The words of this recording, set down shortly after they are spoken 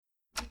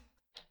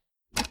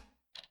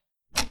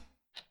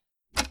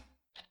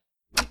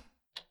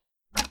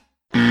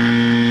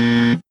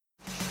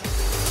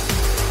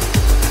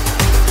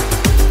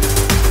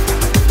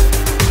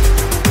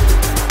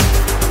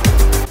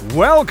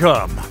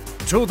Welcome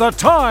to the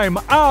Time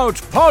Out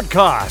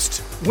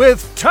Podcast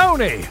with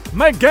Tony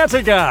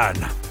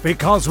McGettigan,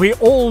 because we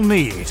all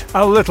need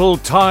a little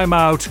time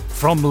out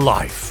from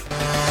life.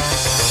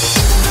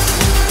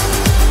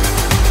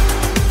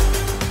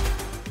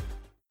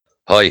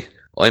 Hi,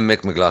 I'm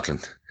Mick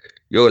McLaughlin.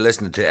 You're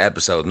listening to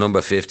episode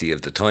number 50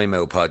 of the Time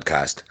Out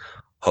Podcast,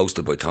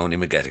 hosted by Tony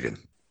McGettigan.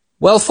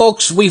 Well,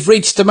 folks, we've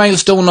reached the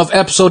milestone of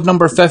episode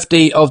number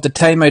 50 of the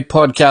Time Out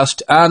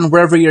Podcast, and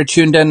wherever you're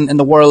tuned in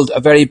the world, a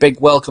very big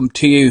welcome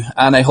to you,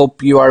 and I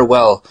hope you are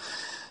well.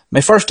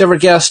 My first ever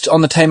guest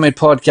on the Time Out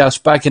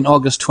Podcast back in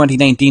August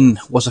 2019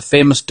 was a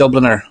famous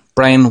Dubliner,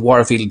 Brian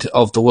Warfield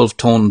of the Wolf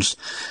Tones.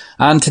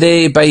 And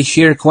today, by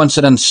sheer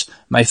coincidence,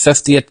 my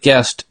 50th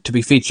guest to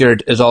be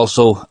featured is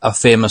also a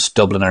famous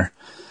Dubliner.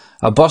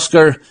 A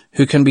busker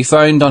who can be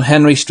found on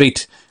Henry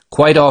Street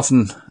quite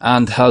often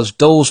and has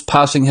those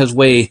passing his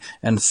way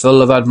in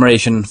full of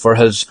admiration for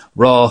his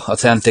raw,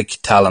 authentic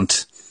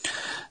talent.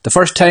 The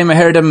first time I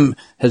heard him,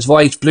 his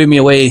voice blew me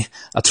away,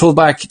 a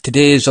throwback to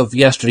days of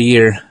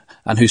yesteryear,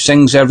 and who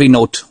sings every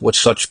note with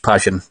such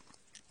passion.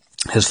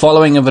 His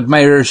following of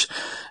admirers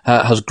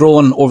has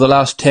grown over the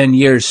last 10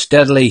 years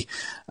steadily,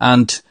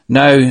 and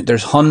now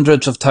there's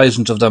hundreds of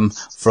thousands of them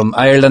from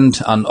Ireland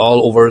and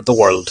all over the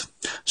world.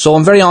 So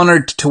I'm very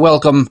honoured to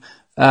welcome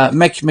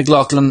Mick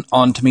McLaughlin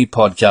on to me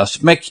podcast.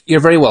 Mick, you're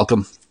very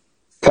welcome.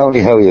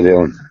 Tony, how are you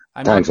doing?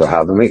 Thanks for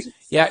having me.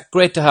 Yeah,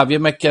 great to have you,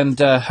 Mick, and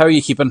how are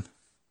you keeping?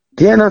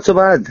 Yeah, not so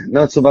bad.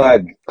 Not so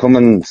bad.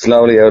 Coming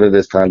slowly out of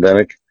this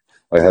pandemic.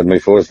 I had my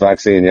first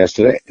vaccine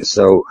yesterday,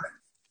 so...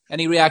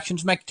 Any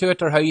reactions, Mick, to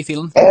it, or how are you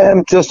feeling?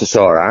 Just a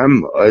sore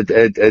arm.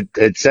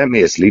 It sent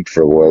me asleep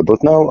for a while,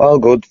 but no, all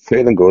good,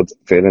 feeling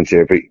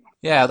chirpy.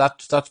 Yeah,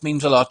 that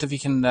means a lot. If you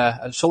can,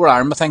 a sore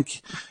arm, I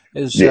think,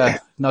 is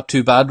not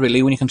too bad,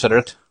 really, when you consider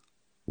it.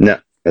 No,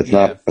 it's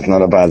not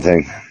a bad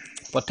thing.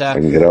 But I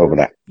can get over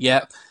that.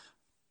 Yeah.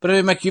 But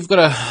Mick, you've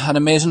got an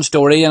amazing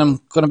story, and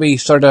I'm going to be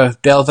sort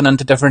of delving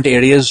into different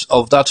areas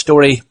of that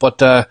story. But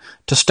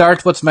to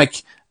start with,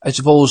 Mick, I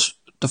suppose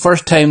the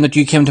first time that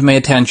you came to my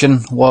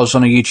attention was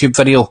on a YouTube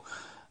video,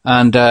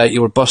 and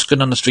you were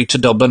busking on the streets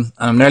of Dublin,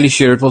 and I'm nearly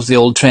sure it was the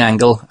Old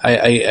Triangle.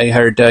 I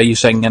heard you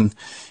sing, and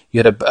you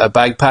had a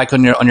backpack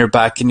on your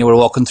back, and you were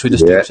walking through the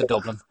streets of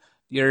Dublin.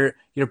 You're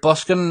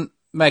busking,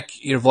 Mick.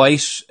 Your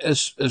voice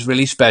is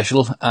really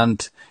special,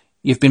 and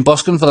you've been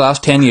busking for the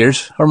last 10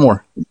 years or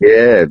more.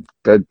 Yeah,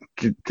 but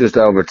just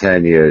over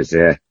 10 years.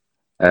 Yeah,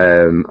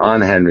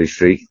 on Henry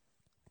Street.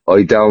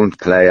 I don't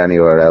play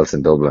anywhere else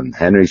in Dublin.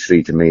 Henry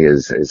Street to me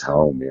is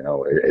home. You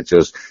know,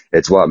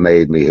 it's what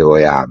made me who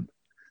I am.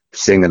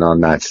 Singing on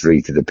that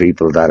street to the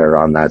people that are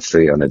on that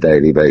street on a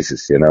daily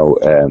basis. You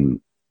know,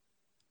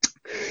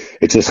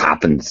 it just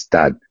happens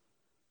that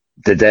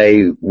the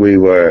day we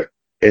were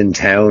in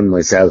town,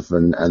 myself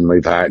and my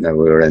partner,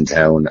 we were in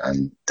town,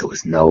 and there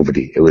was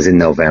nobody. It was in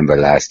November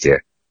last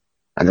year,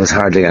 and there was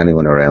hardly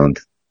anyone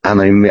around.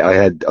 And I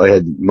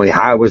had my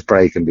heart was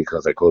breaking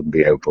because I couldn't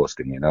be out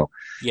busking, you know.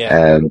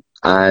 Yeah.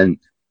 And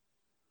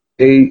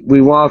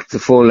we walked the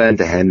full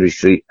length of Henry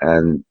Street,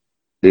 and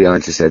the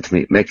auntie said to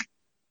me, "Mick,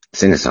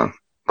 sing a song.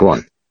 Go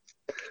on."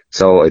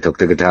 So I took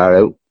the guitar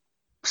out,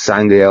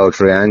 sang the Old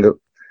Triangle,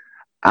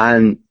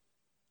 and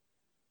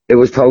it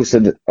was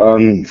posted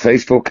on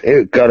Facebook.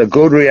 It got a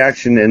good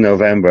reaction in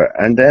November,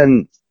 and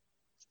then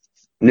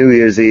New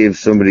Year's Eve,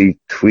 somebody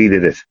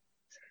tweeted it,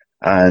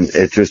 and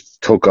it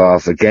just took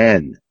off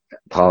again.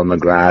 Paul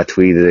McGrath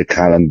tweeted it,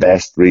 Callum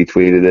Best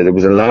retweeted it. There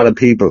was a lot of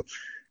people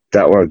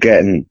that were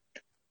getting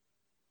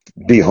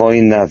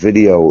behind that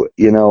video,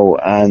 you know,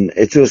 and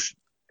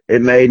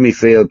it made me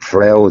feel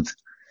proud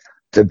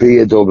to be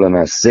a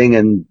Dubliner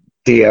singing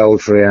the Old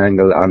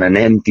Triangle on an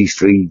empty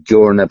street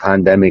during a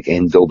pandemic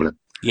in Dublin.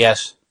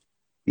 Yes.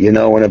 You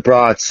know, and it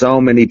brought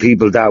so many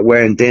people that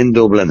weren't in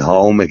Dublin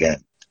home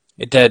again.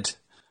 It did.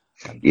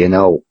 You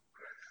know,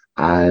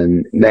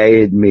 and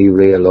made me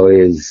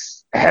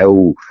realise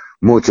how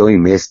much I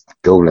missed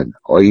Dublin.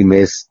 I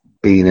missed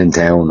being in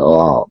town.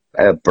 Oh,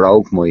 it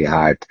broke my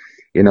heart.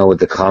 You know, with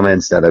the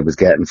comments that I was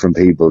getting from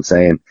people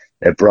saying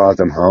it brought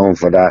them home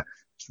for that,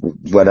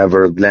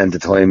 whatever length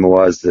of time it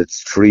was.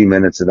 That's 3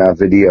 minutes of that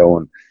video,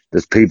 and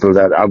there's people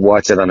that I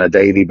watch it on a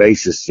daily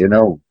basis, you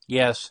know.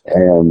 Yes.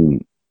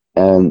 And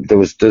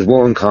there's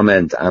one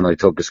comment, and I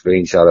took a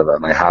screenshot of it,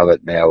 and I have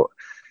it now.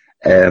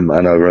 And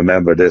I'll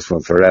remember this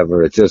one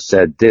forever. It just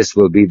said, "This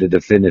will be the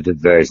definitive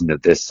version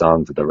of this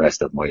song for the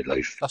rest of my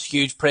life." That's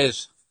huge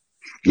praise.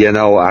 You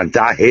know, and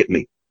that hit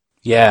me.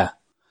 Yeah.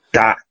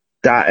 That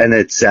in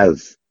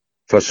itself,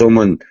 for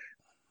someone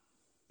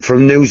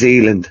from New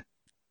Zealand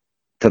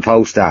to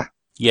post that.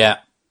 Yeah.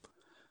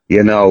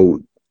 You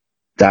know,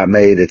 that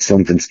made it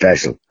something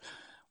special.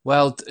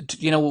 Well,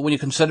 you know, when you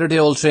consider the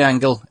Old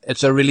Triangle,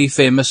 it's a really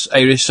famous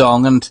Irish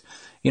song, and,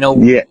 you know,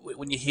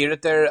 when you hear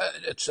it there,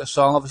 it's a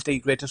song, obviously,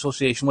 great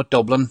association with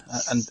Dublin,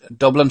 and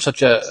Dublin's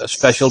such a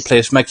special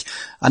place, Mick.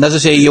 And as I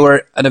say, you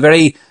were at a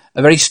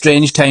very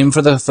strange time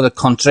for the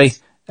country,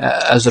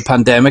 as the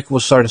pandemic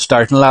was sort of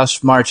starting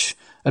last March.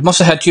 It must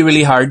have hit you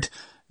really hard,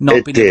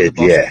 not being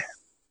able to bus.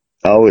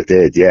 Oh, it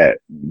did, yeah.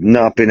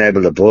 Not being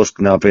able to busk,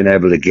 not being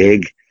able to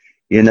gig,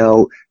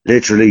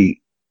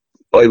 literally,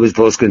 I was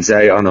busking,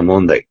 say, on a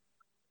Monday.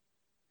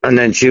 And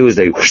then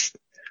Tuesday, whoosh,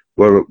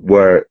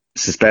 we're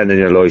suspending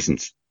your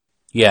license.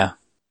 Yeah.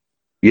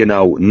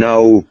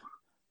 No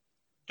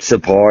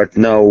support,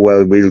 no,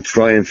 well, we'll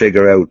try and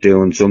figure out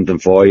doing something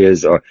for you,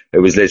 or it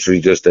was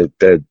literally just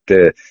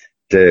the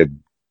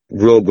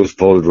rug was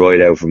pulled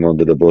right out from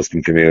under the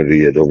busking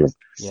community of Dublin.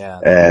 Yeah.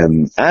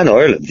 And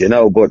Ireland,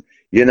 but,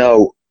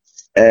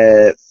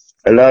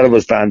 a lot of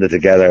us banded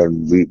together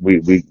and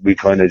we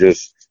kind of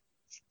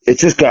it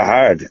just got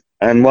hard.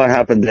 And what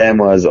happened then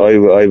was I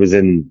was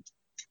in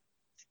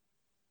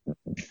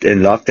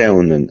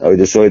lockdown and I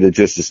decided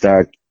just to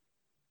start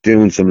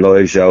doing some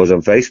live shows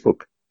on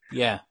Facebook.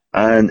 Yeah.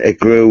 And it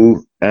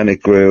grew and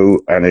it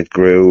grew and it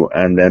grew,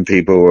 and then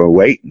people were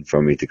waiting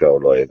for me to go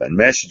live and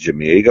messaging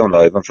me, "Are you going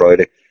live on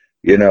Friday?"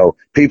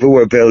 People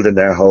were building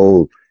their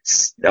whole,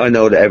 I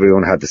know that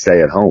everyone had to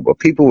stay at home, but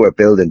people were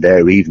building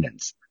their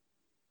evenings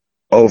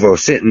over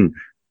sitting,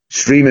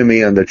 streaming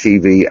me on their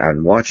TV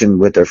and watching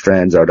with their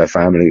friends or their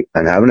family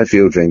and having a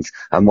few drinks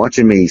and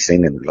watching me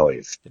singing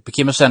live. It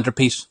became a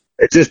centerpiece.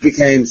 It just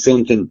became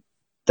something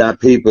that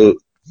people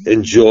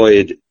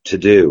enjoyed to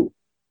do.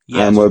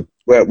 Yes. And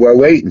we're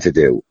waiting to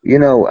do,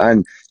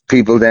 and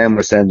people then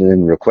were sending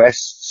in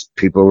requests.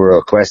 People were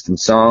requesting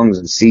songs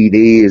and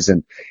CDs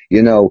and,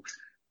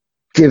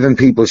 giving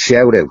people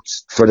shout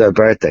outs for their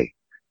birthday,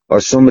 or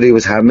somebody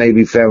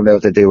maybe found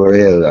out that they were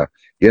ill, or,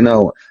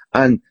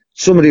 and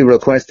somebody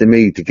requested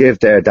me to give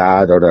their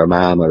dad or their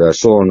mom or their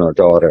son or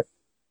daughter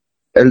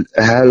a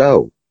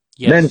hello.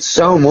 Yes. Meant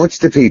so much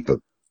to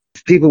people.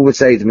 People would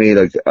say to me,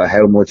 like,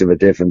 how much of a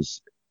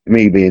difference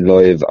me being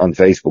live on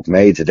Facebook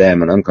made to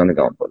them, and I'm kind of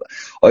going, but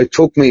it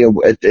took me,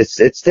 I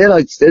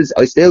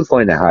still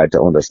find it hard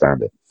to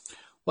understand it.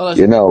 Well,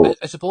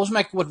 I suppose,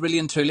 Mick, what really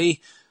and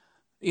truly,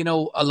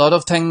 a lot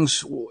of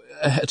things,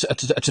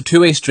 it's a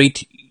two-way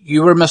street.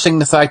 You were missing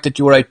the fact that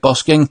you were out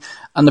busking,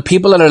 and the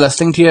people that are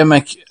listening to you,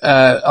 Mick,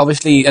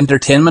 obviously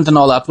entertainment and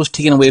all that was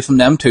taken away from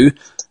them too,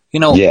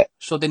 Yeah.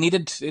 So they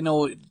needed,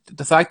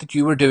 the fact that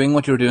you were doing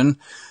what you were doing,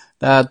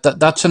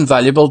 that's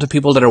invaluable to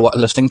people that are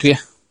listening to you.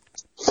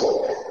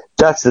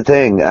 That's the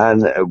thing.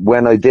 And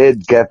when I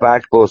did get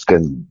back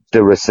busking,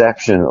 the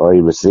reception I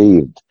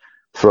received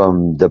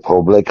from the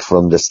public,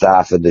 from the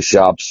staff in the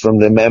shops, from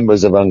the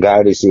members of An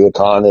Garda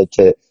Síochána,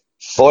 to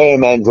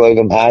firemen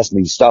driving past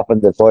me, stopping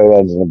the fire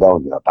engine and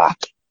going, "You're back.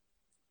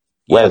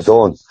 Well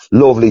done.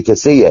 Lovely to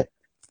see you."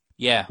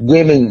 Yeah.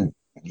 Women,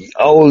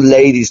 old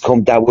ladies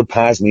that would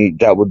pass me,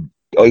 I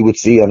would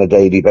see on a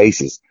daily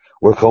basis,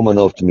 were coming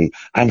up to me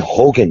and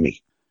hugging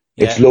me.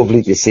 Yeah. "It's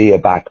lovely to see you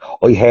back.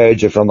 I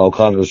heard you from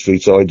O'Connell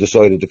Street, so I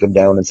decided to come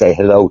down and say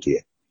hello to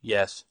you."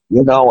 Yes.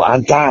 And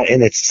that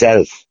in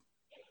itself,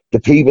 the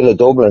people of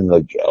Dublin,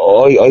 like,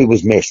 I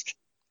was missed.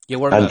 You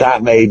were, and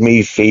that made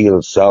me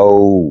feel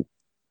so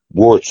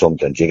worth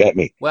something. Do you get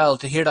me? Well,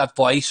 to hear that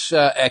voice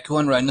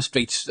echoing around the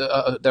streets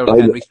there on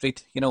Henry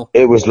Street,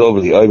 It was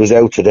lovely. I was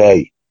out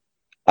today,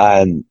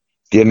 and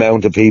the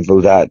amount of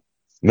people that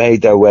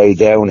made their way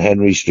down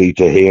Henry Street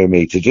to hear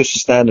me, to just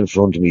stand in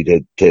front of me,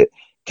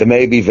 to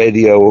maybe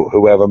video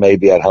whoever may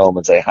be at home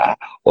and say,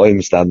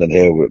 "I'm standing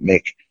here with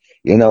Mick,"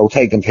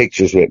 taking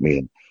pictures with me.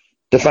 And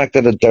the fact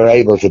that they're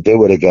able to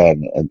do it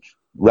again, and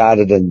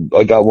rather than,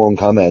 I got one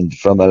comment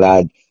from a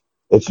lad,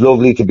 "It's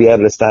lovely to be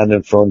able to stand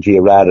in front of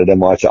you rather than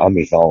watch it on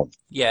my phone."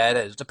 Yeah, it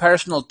is. The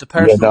personal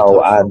touch.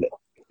 And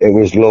it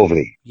was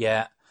lovely.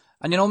 Yeah.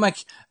 And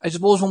Mick, I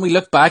suppose when we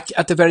look back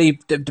at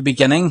the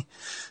beginning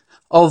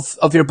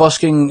of your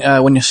busking,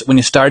 when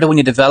you started, when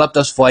you developed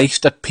this voice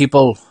that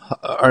people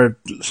are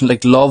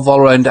like love all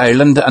around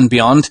Ireland and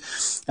beyond,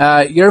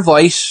 your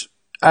voice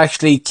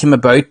actually came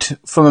about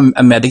from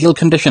a medical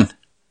condition.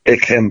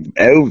 It came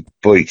out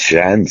by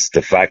chance.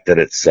 The fact that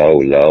it's so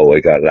low, I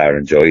got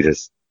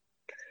laryngitis,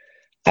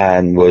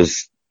 and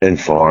was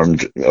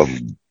informed of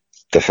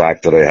the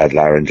fact that I had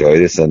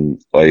laryngitis,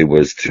 and I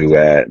was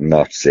to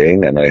not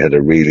sing, and I had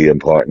a really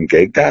important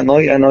gig that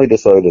night, and I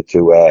decided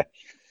to,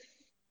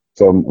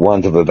 for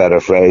want of a better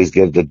phrase,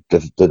 give the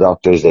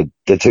doctors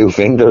the two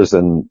fingers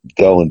and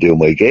go and do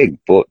my gig.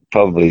 But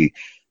probably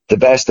the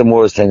best and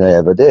worst thing I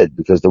ever did,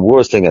 because the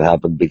worst thing had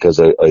happened because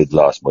I'd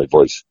lost my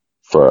voice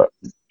for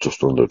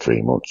just under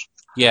 3 months.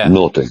 Yeah.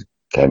 Nothing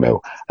came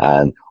out.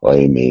 And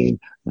I mean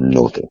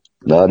nothing.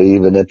 Not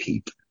even a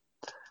peep.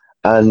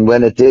 And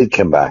when it did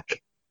come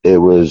back, it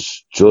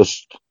was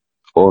just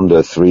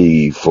under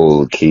 3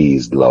 full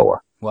keys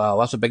lower. Wow,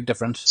 that's a big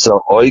difference.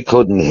 So I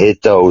couldn't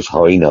hit those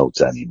high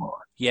notes anymore.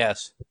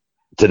 Yes.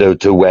 To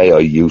the way I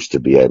used to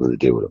be able to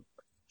do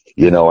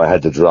them. I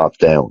had to drop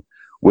down,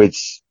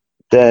 which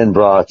then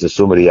brought to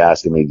somebody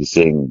asking me to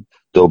sing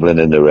Dublin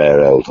in the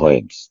Rare Old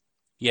Times.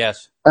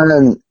 Yes.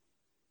 And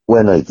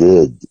when I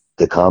did,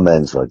 the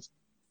comments were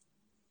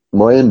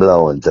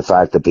mind-blowing. The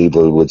fact that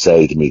people would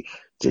say to me,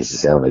 "This is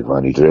sound like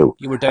Ronnie Drew."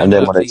 And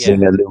then when I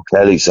sing a Luke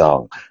Kelly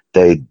song,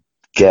 they'd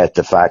get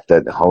the fact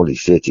that, holy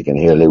shit, you can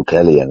hear Luke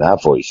Kelly in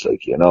that voice,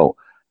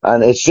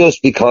 And it's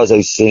just because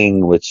I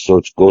sing with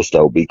such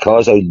gusto,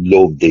 because I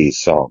love these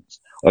songs.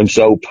 I'm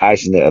so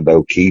passionate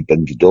about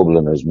keeping the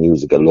Dubliners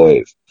music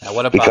alive. Now,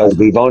 what a Because band.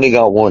 we've only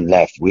got one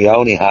left. We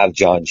only have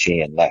John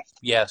Sheehan left.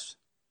 Yes.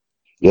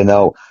 You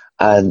know,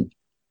 and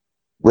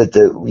with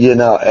the, you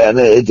know, and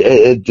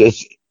it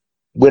just,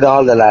 with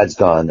all the lads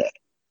gone,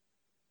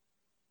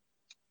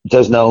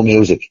 there's no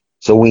music.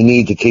 So we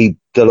need to keep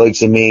the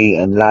likes of me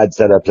and lads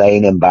that are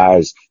playing in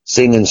bars,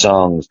 singing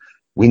songs.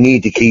 We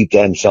need to keep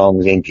them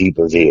songs in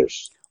people's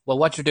ears. Well,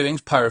 what you're doing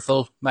is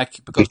powerful,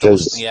 Mick, because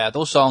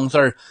those songs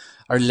are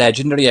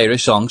legendary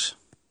Irish songs.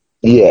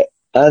 Yeah,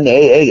 and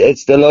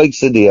it's the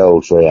likes of the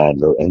Old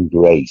Triangle and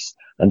Grace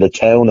and the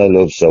town I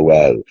love so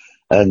well,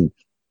 and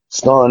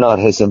Snoring on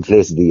His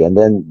Simplicity, and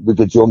then we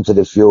could jump to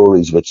the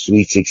Furies with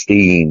Sweet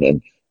 16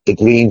 and the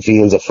Green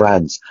Fields of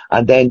France,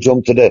 and then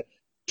jump to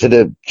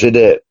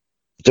the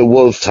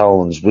Wolf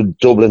Tones with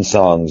Dublin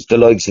songs, the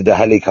likes of the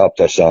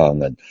Helicopter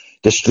song and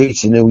the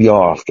Streets of New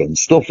York and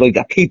stuff like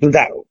that.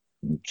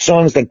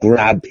 Songs that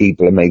grab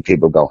people and make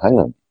people go, hang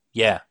on.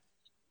 Yeah.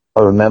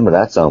 I remember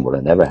that song, but I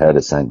never heard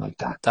it sang like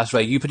that. That's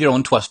right. You put your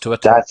own twist to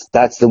it.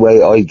 That's the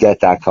way I get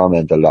that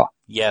comment a lot.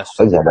 Yes.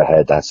 I've never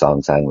heard that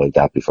song sang like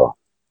that before.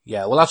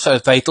 Yeah, well, that's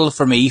vital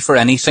for me, for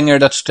any singer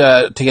that's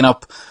taking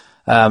up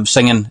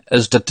singing,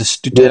 is that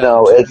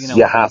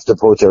you have to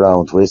put your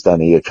own twist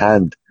on it. You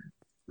can't.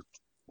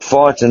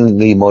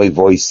 Fortunately, my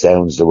voice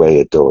sounds the way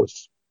it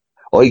does.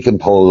 I can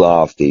pull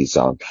off these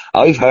songs.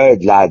 I've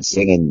heard lads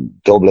singing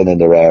Dublin in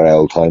the rare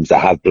old times that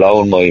have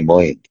blown my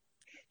mind,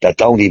 that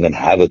don't even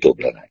have a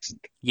Dublin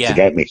accent. Yeah, you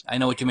get me? I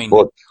know what you mean.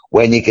 But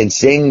when you can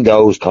sing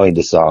those kind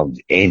of songs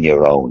in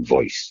your own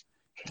voice,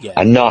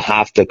 and not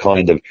have to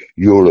kind of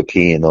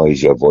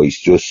Europeanize your voice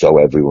just so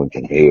everyone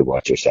can hear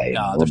what you're saying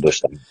and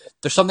understand.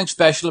 There's something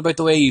special about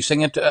the way you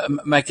sing it,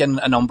 Mick, in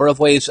a number of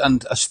ways,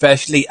 and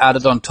especially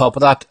added on top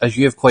of that, as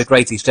you have quite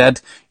rightly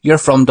said, you're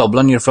from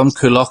Dublin, you're from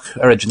Coolock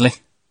originally.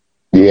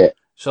 Yeah.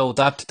 So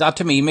that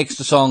to me makes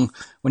the song,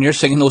 when you're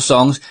singing those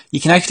songs, you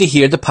can actually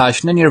hear the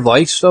passion in your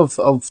voice of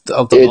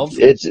the love.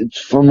 It's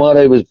from what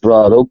I was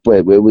brought up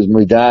with. It was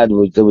my dad.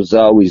 There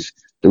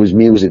was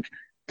music.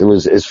 There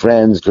was his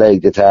friends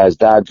played guitars.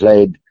 Dad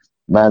played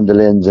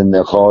mandolins and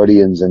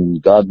accordions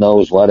and God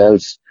knows what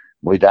else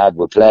my dad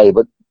would play.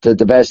 But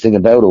the best thing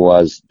about it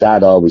was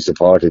Dad always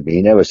supported me.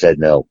 He never said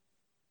no.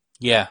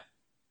 Yeah.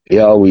 He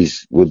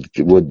always would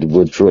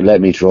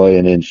let me try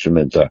an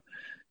instrument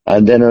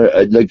and then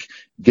like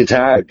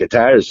guitar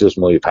is just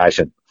my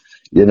passion.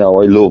 You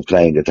know, I love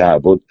playing guitar,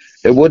 but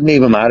it wouldn't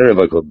even matter if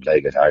I couldn't play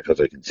guitar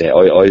because I can sing.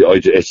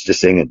 It's the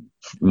singing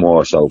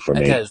more so for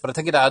me. It is, but I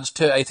think it adds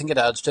to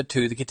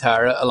the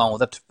guitar along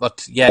with it.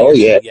 But yeah,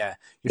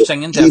 you're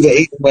singing.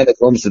 Even when it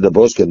comes to the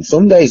busking,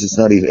 some days it's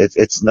not even.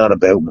 It's not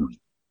about money.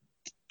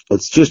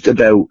 It's just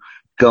about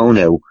going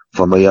out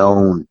for my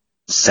own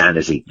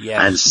sanity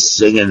and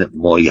singing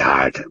my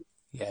heart out.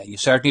 Yeah, you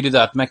certainly do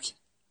that, Mick.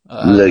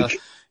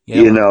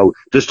 You know,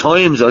 there's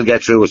times I'll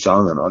get through a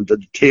song and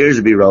the tears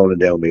will be rolling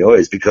down my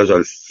eyes because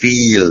I'll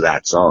feel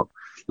that song.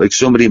 Like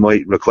somebody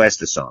might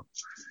request a song,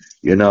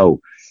 you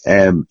know.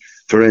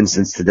 For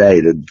instance, today,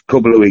 a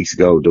couple of weeks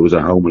ago, there was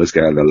a homeless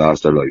girl that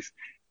lost her life.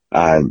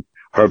 And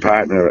her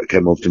partner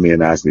came up to me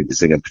and asked me to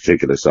sing a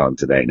particular song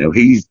today. Now,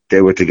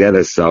 they were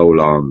together so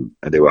long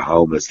and they were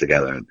homeless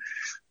together. And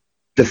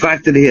the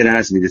fact that he had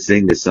asked me to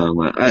sing this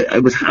song, I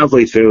was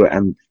halfway through it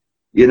and,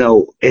 you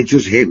know, it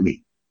just hit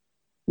me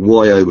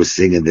why I was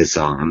singing this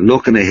song and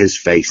looking at his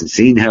face and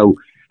seeing how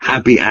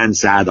happy and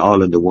sad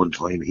all in the one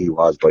time he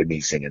was by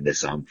me singing this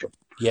song for him.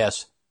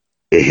 Yes.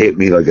 It hit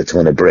me like a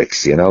ton of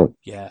bricks, you know?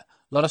 Yeah.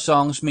 A lot of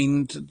songs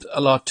mean a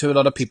lot to a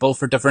lot of people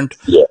for different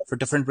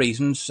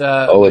reasons.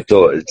 It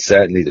does. It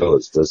certainly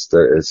does.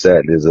 It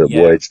certainly is a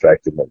wide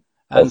spectrum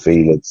of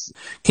feelings.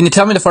 Can you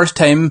tell me the first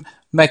time,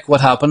 Mick,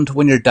 what happened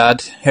when your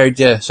dad heard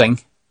you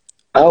sing?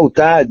 Oh,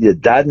 your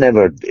dad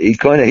never, he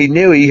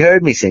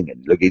heard me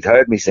singing. Look, he'd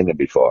heard me singing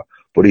before,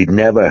 but he'd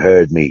never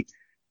heard me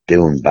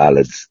doing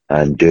ballads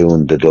and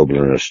doing the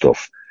Dubliner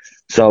stuff.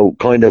 So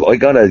I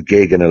got a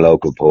gig in a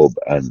local pub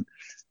and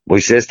my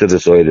sister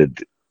decided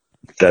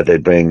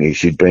that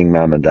she'd bring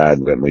Mum and Dad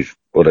with my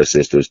other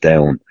sisters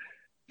down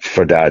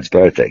for Dad's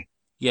birthday.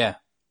 Yeah.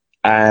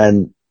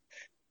 And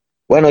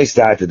when I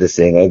started to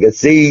sing, I could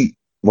see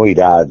my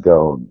dad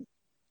going,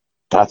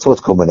 that's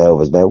what's coming out of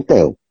his mouth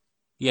now.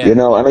 Yeah. You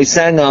know, and I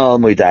sang all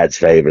my dad's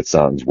favourite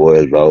songs,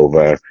 Wild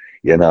Rover,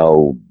 you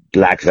know,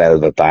 Black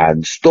Velvet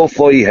Band, stuff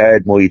I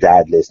heard my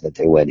dad listening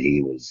to when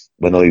I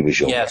was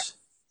younger. Yes.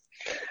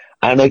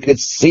 And I could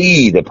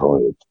see the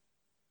pride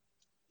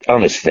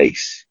on his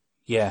face.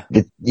 Yeah.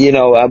 You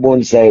know, at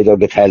one stage I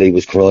could tell he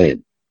was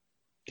crying,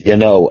 you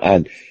know,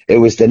 and it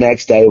was the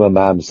next day when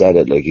Mum said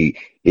it, like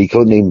he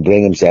couldn't even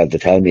bring himself to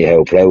tell me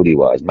how proud he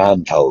was.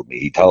 Mum told me,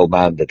 he told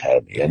Mum to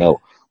tell me, you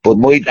know. But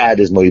my dad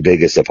is my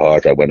biggest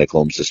supporter when it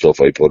comes to stuff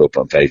I put up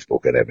on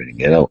Facebook and everything,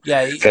 you know.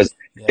 Yeah. Because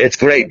it's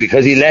great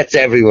because he lets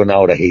everyone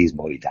know that he's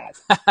my dad.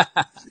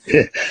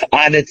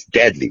 And it's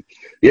deadly,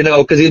 you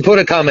know, because he'll put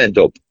a comment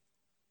up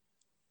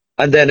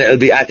and then it'll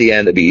be at the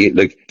end, it'll be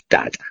like,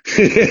 Dad.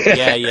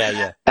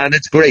 Yeah. And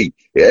it's great.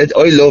 I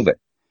love it.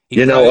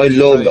 He's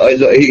proud.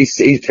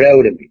 He's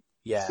proud of me.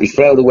 Yeah. He's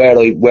proud of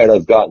where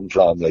I've gotten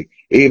from. Like,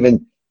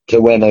 even to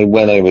when I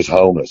was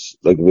homeless.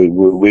 Like, I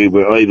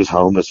was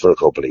homeless for a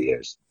couple of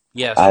years.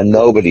 Yes. And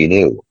nobody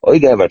knew. I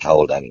never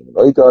told anyone.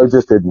 I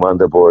just didn't want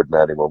to burden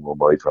anyone with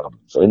my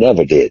problems. I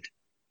never did.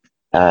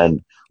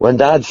 And when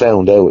Dad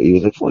found out, he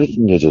was like, "Why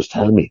didn't you just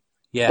tell me?"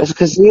 Yeah. I said,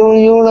 "Because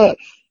you're not,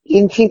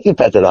 you think you're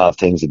better off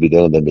things to be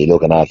doing than me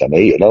looking after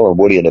me, and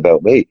worrying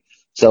about me."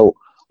 So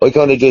I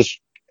kind of just,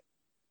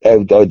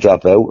 I'd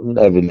drop out and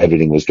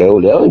everything was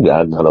cool. Yeah, I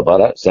hadn't thought about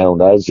that,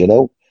 sound as,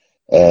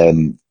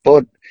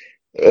 but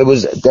it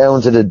was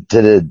down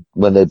to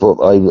when they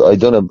put, I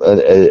done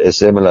a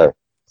similar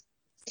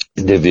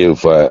interview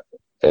for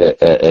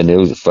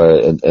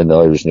an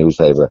Irish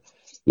newspaper,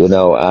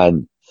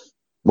 and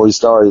my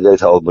story, they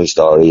told my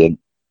story, and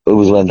it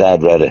was when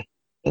Dad read it,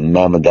 and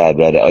Mum and Dad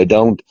read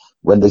it.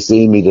 When they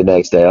see me the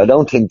next day, I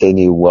don't think they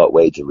knew what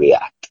way to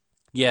react.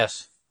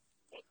 Yes.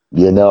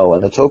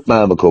 And it took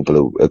Mum a couple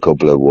of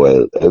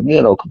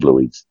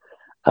weeks,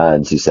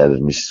 and she said to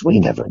me, "We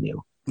never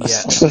knew."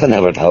 Yeah. I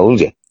never told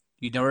you.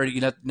 You never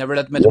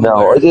let them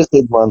I just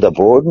didn't want to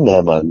burden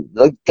them, and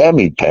like, they're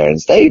my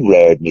parents. They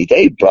reared me.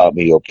 They brought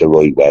me up the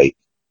right way.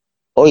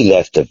 I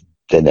left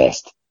the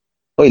nest.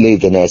 I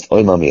leave the nest.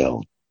 I'm on my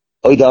own.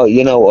 I don't,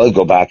 I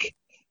go back.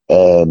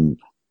 I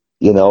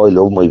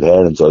love my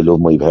parents. I love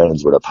my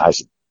parents with a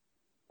passion.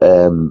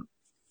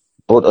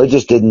 But I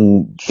just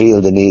didn't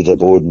feel the need to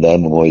burden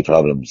them with my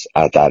problems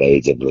at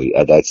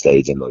that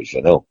stage in life,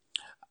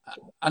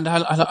 And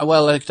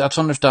that's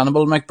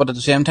understandable, Mick. But at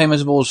the same time, I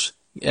suppose,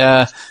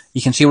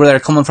 you can see where they're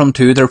coming from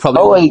too. They're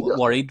probably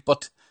worried,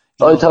 but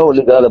I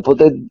totally got it. But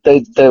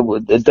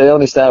they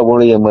only start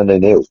worrying when they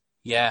knew.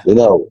 Yeah.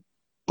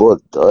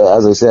 But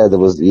as I said,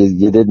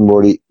 you didn't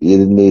worry. You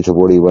didn't need to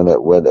worry when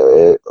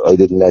I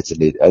didn't let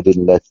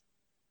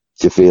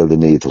you feel the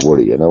need to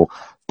worry.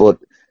 But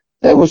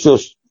it was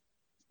just,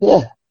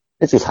 it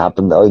just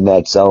happened. I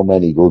met so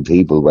many good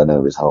people when I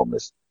was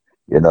homeless.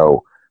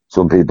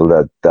 Some people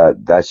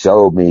that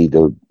showed me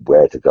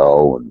where to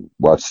go and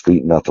what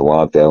street not to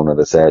walk down at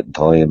a certain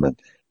time, and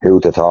who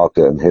to talk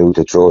to and who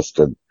to trust,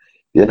 and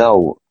and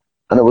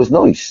it was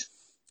nice.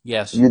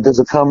 Yes. There's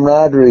a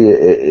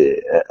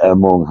camaraderie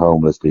among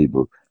homeless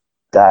people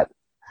that,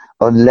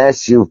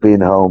 unless you've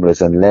been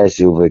homeless, unless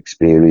you've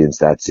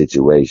experienced that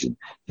situation,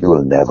 you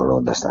will never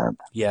understand.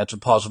 Yeah, it's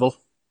impossible.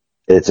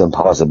 It's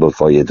impossible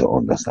for you to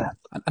understand.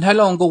 And how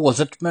long ago was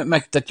it,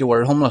 Mick, that you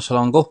were homeless? How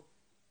long ago?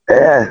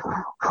 A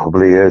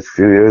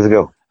few years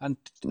ago. And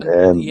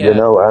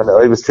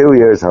I was 2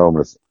 years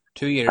homeless.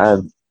 2 years.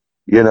 And,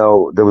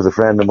 there was a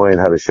friend of mine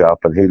had a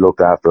shop, and he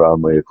looked after all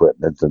my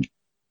equipment,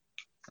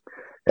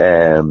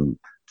 and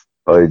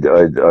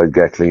I'd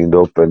get cleaned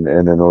up in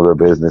another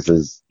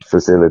business's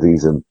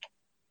facilities, and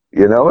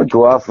I'd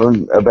go off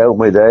and about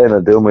my day, and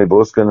I'd do my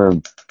busking,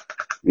 and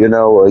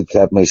I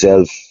kept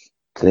myself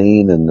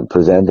clean and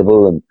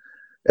presentable, and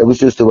it was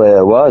just the way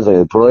I was. I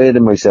had pride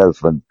in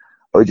myself, and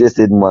I just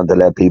didn't want to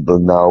let people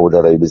know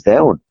that I was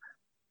down.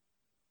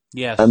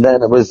 Yes. And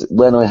then it was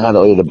when I had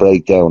a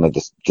breakdown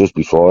just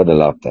before the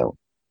lockdown,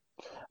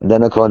 and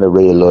then I kind of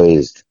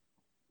realised,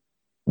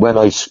 when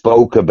I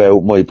spoke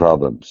about my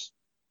problems,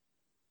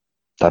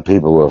 that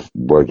people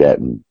were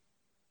getting.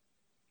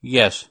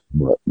 Yes.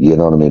 You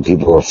know what I mean?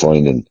 People were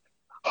finding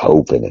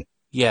hope in it.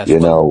 Yes.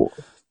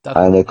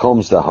 And it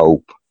comes to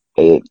hope.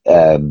 I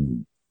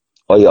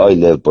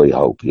live by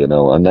hope,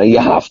 and you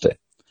have to.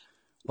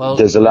 Well,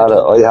 there's a lot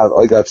of,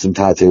 I got some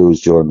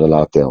tattoos during the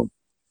lockdown.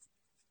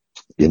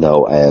 A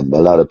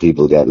lot of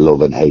people get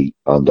love and hate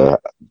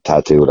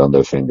tattooed on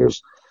their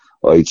fingers.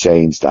 I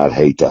changed that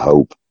hate to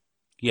hope.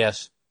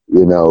 Yes.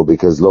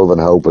 Because love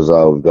and hope is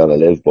all we've got to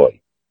live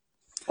by.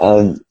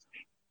 And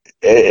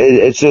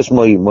it's just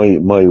my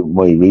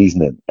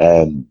reasoning.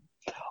 I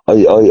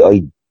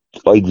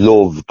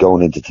love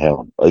going into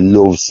town. I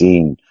love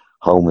seeing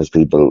homeless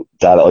people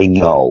that I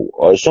know,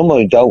 or some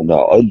I don't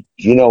know.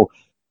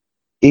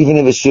 Even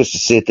if it's just to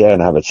sit there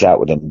and have a chat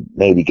with them,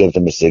 maybe give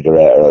them a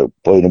cigarette or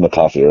buy them a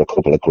coffee or a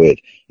couple of quid.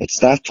 It's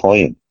that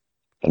time.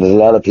 And there's a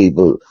lot of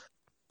people,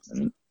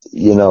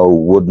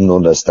 wouldn't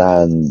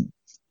understand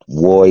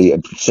why.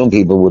 Some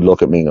people would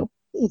look at me and go,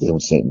 "What are you doing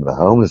sitting with a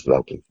homeless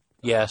bloke?"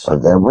 Yes.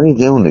 And then, what are you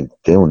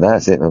doing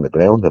that, sitting on the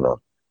ground and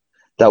all?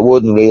 That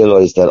wouldn't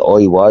realise that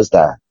I was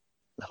that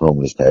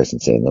homeless person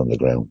sitting on the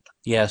ground.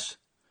 Yes.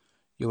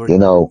 You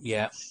were,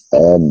 yeah.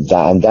 And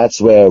that's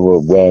where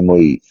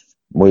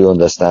my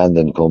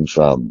understanding comes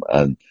from.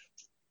 And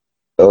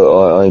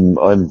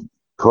I'm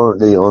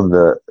currently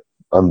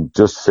I'm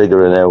just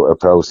figuring out a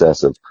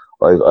process of,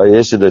 I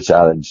issued a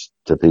challenge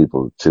to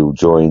people to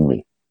join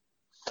me.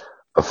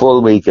 A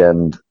full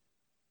weekend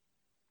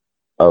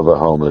of a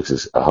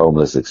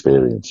homeless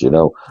experience,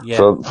 Yeah.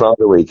 From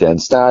the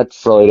weekend. Start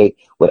Friday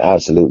with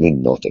absolutely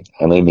nothing.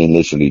 And I mean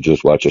literally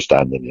just what you're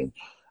standing in.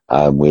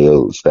 And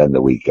we'll spend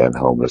the weekend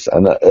homeless.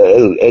 And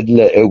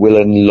it will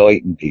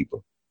enlighten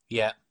people.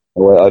 Yeah.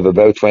 Well, I've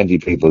about 20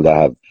 people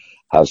that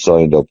have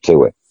signed up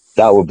to it.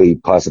 that would be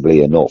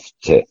possibly enough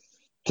to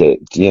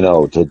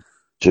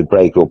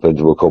break up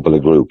into a couple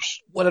of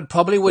groups. Well, it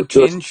probably would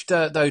Just, change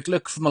the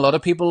outlook from a lot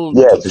of people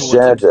yeah, to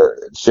towards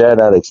it. share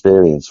that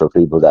experience for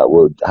people that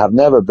would have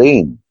never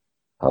been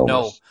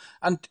homeless.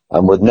 No,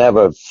 and would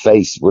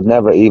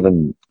never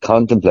even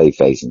contemplate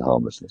facing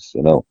homelessness,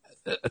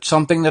 it's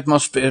something that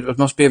must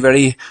be a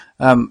very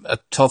a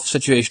tough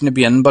situation to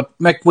be in. But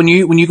Mick, when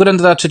you got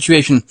into that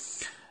situation,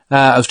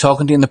 I was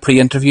talking to you in the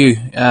pre-interview,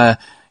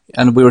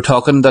 and we were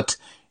talking that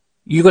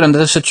you got into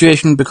this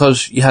situation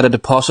because you had a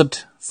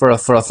deposit for a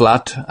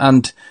flat,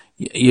 and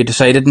you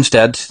decided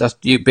instead that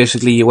you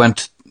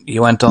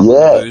went on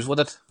booze with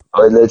it.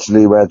 I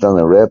literally went on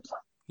a rip.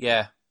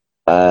 Yeah.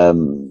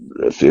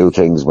 A few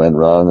things went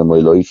wrong in my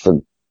life,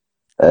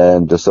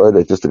 and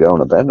decided just to go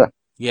on a bender.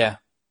 Yeah.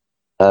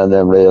 And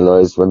then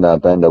realised when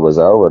that bender was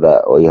over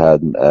that I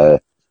hadn't a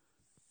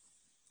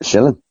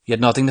shilling. You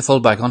had nothing to fall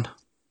back on.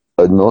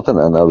 I had nothing,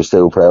 and I was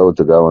still proud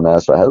to go and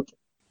ask for help.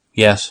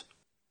 Yes.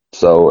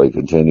 So I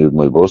continued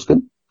my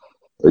busking.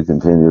 I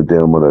continued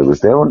doing what I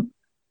was doing,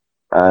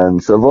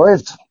 and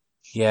survived.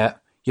 Yeah.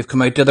 You've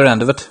come out the other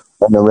end of it.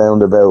 In a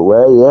roundabout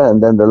way, yeah.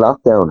 And then the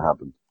lockdown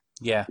happened.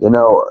 Yeah.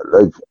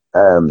 The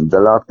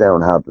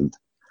lockdown happened,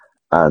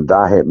 and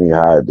that hit me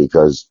hard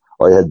because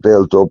I had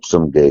built up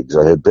some gigs.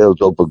 I had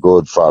built up a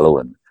good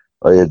following.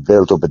 I had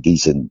built up a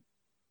decent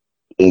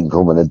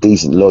income and a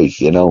decent life,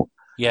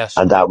 Yes.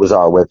 And that was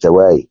all whipped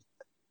away.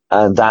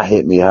 And that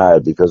hit me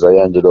hard because I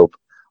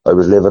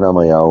was living on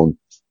my own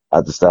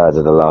at the start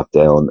of the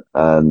lockdown.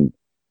 And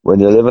when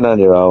you're living on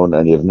your own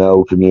and you have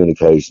no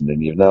communication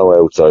and you have no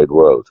outside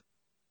world,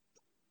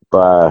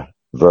 bar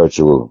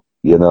virtual,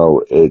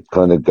 it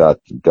kind of got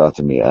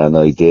to me, and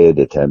I did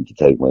attempt to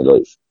take my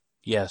life.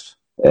 Yes.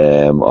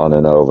 On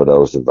an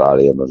overdose of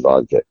Valium and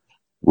vodka,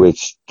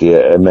 which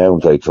the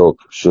amount I took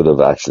should have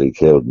actually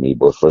killed me,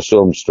 but for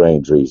some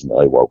strange reason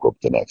I woke up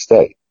the next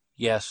day.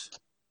 Yes.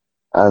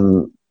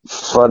 And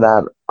for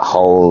that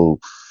whole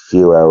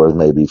few hours,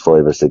 maybe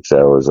 5 or 6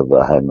 hours of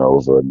a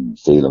hangover and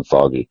feeling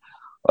foggy,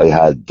 I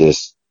had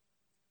this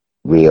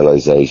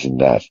realization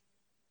that,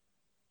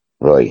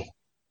 right,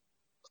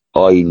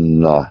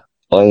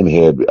 I'm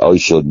here, I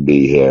shouldn't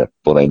be here,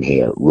 but I'm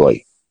here,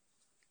 right.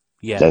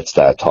 Yeah. Let's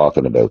start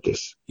talking about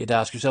this. You'd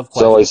ask yourself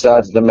questions. So I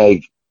started to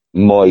make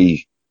my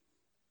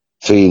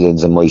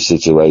feelings and my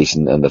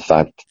situation and the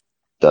fact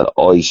that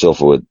I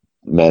suffer with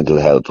mental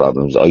health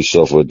problems, I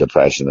suffer with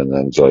depression and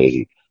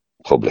anxiety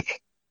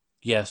public.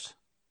 Yes.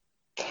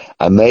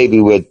 And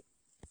maybe with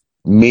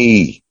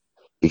me,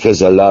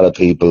 because a lot of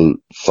people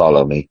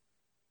follow me,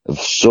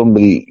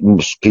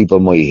 people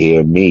might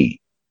hear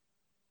me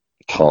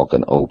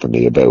talking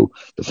openly about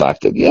the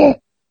fact that, yeah,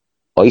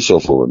 I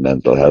suffer with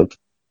mental health.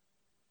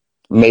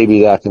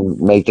 Maybe that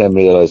can make them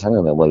realise, hang on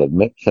a minute, well, if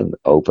Mick can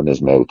open his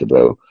mouth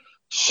about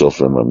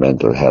suffering with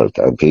mental health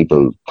and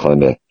people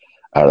kind of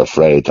are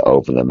afraid to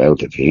open their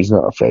mouth, if he's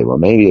not afraid, well,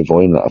 maybe if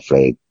I'm not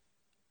afraid,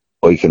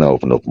 I can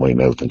open up my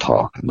mouth and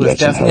talk. And there's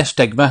definitely a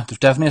stigma. There's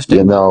definitely a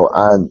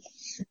stigma.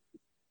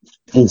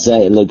 And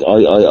say, like,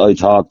 I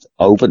talked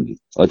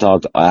openly. I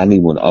talked to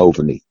anyone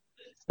openly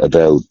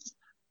about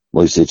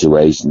my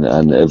situation,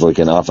 and if I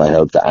can offer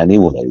help to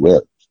anyone, I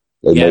will.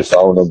 Like, yes. My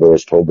phone number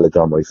is public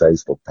on my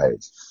Facebook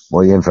page.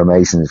 My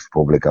information is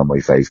public on my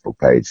Facebook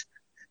page,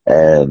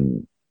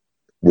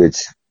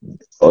 which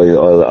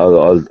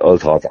I'll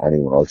talk to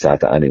anyone. I'll chat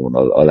to anyone.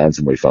 I'll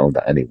answer my phone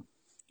to anyone.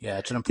 Yeah,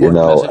 it's an important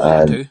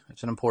message too.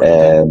 It's an important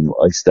thing.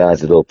 I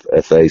started up a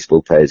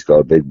Facebook page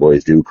called Big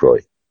Boys Do Cry.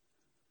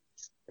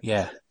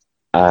 Yeah.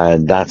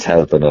 And that's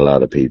helping a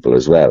lot of people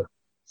as well.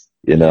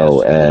 I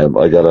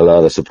got a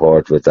lot of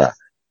support with that.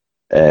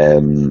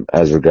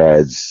 As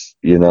regards,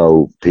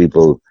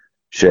 people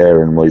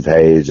sharing my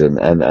page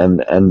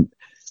and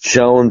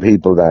showing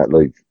people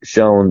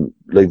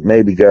that,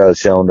 maybe girls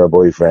showing their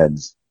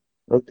boyfriends,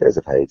 look, there's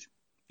a page.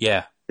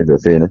 Yeah.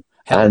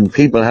 And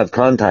people have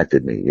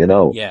contacted me,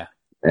 Yeah.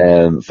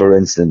 For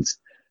instance,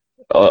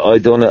 I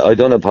done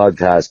a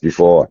podcast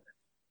before,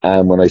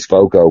 and when I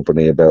spoke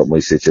openly about my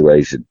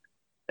situation,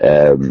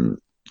 a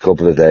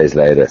couple of days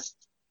later,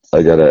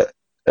 I got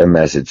a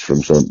message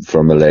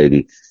from a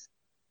lady,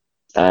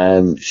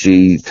 and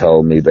she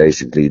told me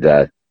basically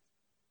that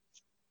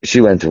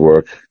she went to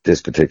work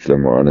this particular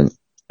morning,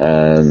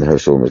 and her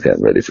son was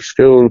getting ready for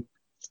school,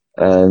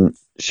 and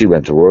she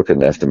went to work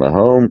and left him at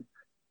home,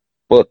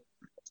 but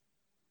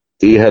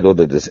he had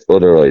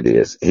other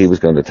ideas. He was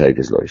going to take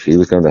his life. He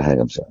was going to hang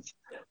himself.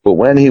 But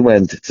when he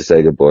went to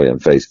say goodbye on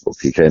Facebook,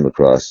 he came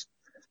across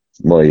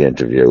my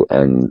interview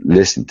and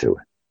listened to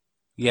it.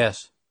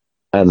 Yes.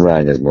 And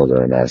rang his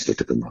mother and asked her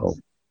to come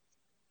home.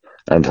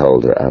 And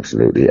told her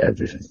absolutely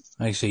everything.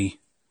 I see.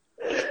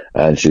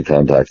 And she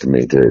contacted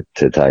me to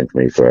thank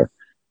me for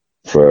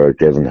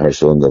giving her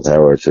son the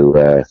power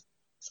to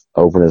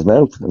open his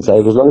mouth and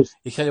save his life.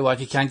 You tell you what,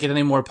 you can't get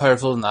any more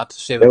powerful than that to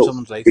save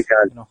someone's life. You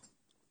can't.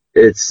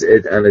 It's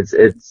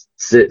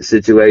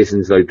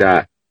situations like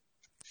that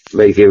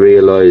make you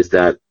realise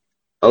that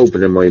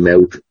opening my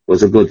mouth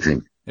was a good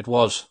thing. It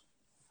was.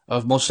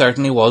 most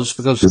certainly was,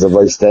 because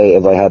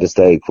if I had to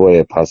stay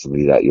quiet,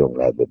 possibly that young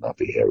lad would not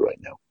be here right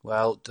now.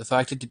 Well, the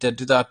fact that you did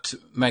do that,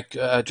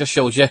 Mick, just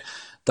shows you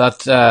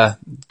that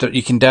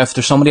you can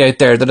there's somebody out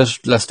there that is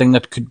listening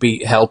that could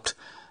be helped,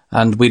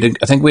 and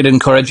I think we'd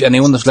encourage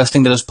anyone that's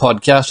listening to this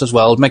podcast as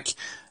well, Mick,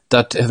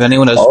 that if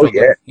anyone is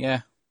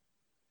struggling,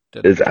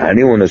 if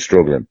anyone is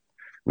struggling,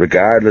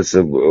 regardless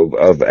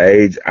of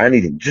age,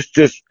 anything,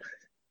 just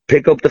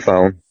pick up the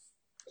phone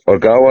or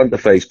go onto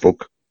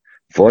Facebook,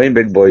 find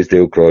Big Boys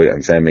Do Cry,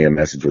 and send me a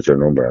message with your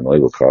number, and I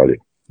will call you.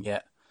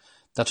 Yeah,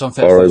 that's on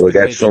Facebook. Or I will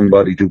get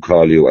somebody to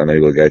call you, and I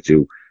will get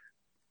you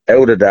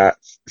out of that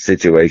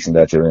situation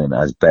that you're in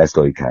as best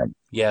I can.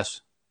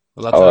 Yes.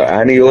 Well, or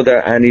any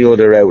other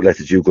outlet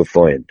that you could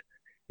find.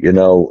 You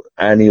know,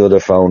 any other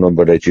phone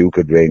number that you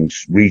could ring,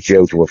 reach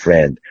out to a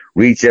friend,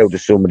 reach out to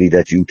somebody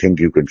that you think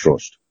you can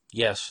trust.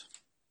 Yes.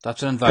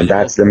 That's an invaluable.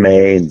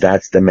 And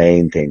that's the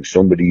main thing.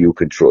 Somebody you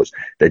can trust,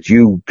 that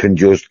you can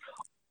just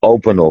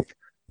open up,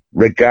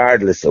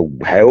 regardless of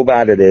how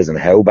bad it is and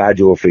how bad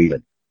you're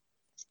feeling.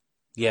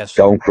 Yes.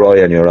 Don't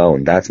cry on your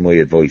own. That's my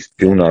advice.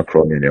 Do not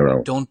cry on your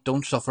own.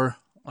 Don't suffer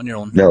on your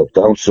own. No,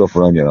 don't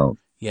suffer on your own.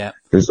 Yeah.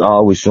 There's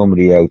always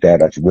somebody out there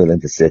that's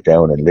willing to sit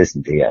down and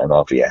listen to you and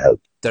offer you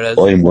help. There is.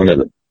 I'm one of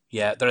them.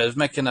 Yeah, there is,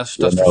 Mick, and that's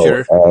for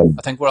sure.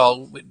 I think we're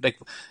all, like,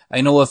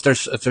 I know if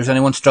there's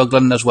anyone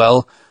struggling as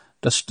well,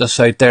 that's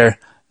out there,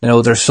 you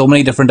know, there's so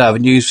many different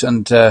avenues,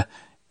 and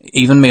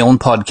even my own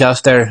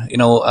podcast there, you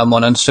know, I'm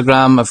on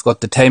Instagram, I've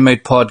got the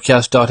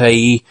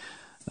timeoutpodcast.ie,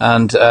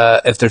 and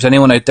if there's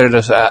anyone out there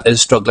that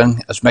is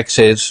struggling, as Mick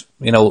says,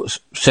 you know,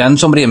 send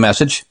somebody a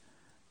message,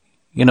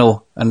 you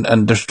know,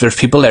 and there's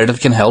people there that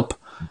can help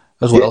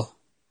as well.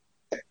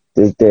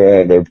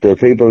 There are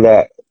people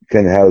that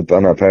can help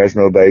on a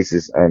personal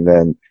basis, and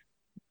then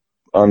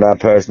on that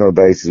personal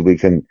basis we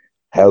can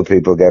help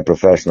people get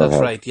professional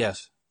help. That's right,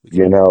 yes.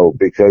 You know,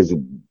 because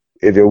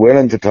if you're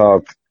willing to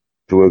talk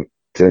to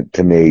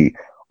me,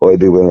 I'll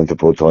be willing to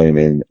put time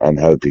in and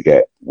help you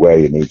get where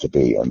you need to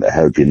be and the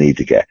help you need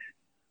to get.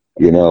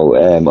 You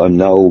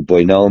know,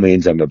 by no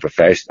means I'm a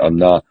professional. I'm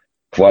not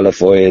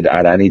qualified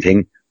at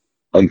anything.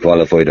 I'm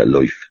qualified at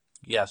life.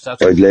 Yes,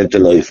 that's I've lived a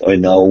life. I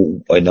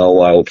know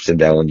our ups and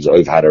downs.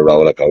 I've had a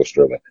roller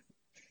coaster of it.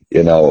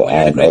 You know,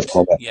 and I've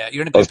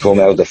come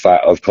out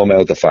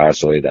the far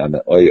side, and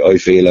I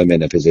feel I'm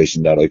in a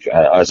position that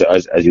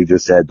as you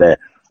just said there,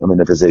 I'm in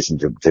a position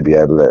to be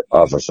able to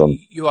offer some.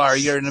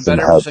 You're in a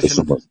better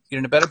position. You're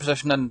in a better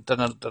position than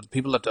the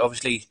people that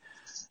obviously,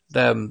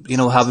 you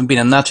know, haven't been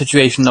in that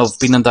situation of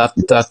being in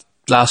that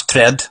last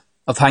thread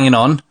of hanging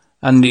on,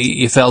 and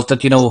you felt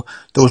that, you know,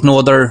 there was no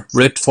other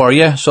route for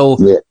you. So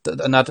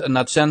in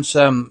that sense,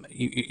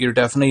 you're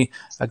definitely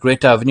a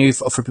great avenue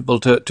for people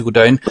to go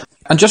down.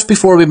 And just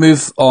before we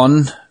move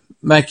on,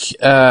 Mick,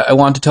 I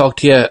want to talk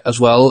to you as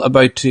well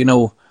about, you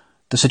know,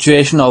 the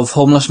situation of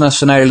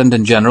homelessness in Ireland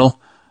in general.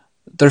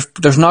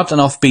 There's not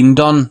enough being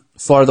done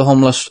for the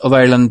homeless of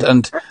Ireland,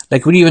 and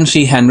like when you even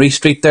see Henry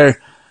Street there,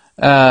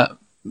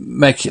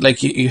 Mick,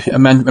 like I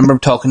remember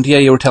talking to you,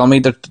 you were telling me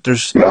that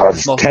there's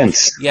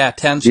tents. Yeah,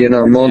 tents. You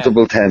know,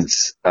 multiple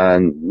tents,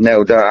 and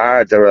now there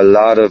are a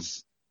lot of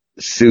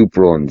soup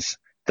runs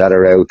that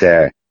are out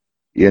there,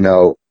 you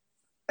know,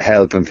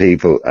 helping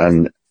people,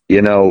 and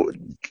you know,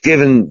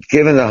 giving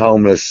the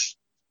homeless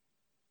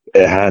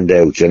a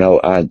handout, you know,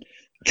 and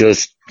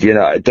just, you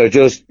know,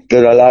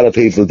 there are a lot of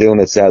people doing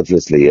it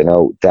selflessly, you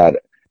know, that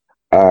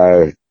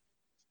are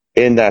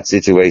in that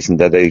situation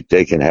that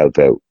they can help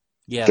out.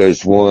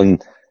 Yes.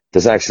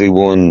 There's actually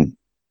one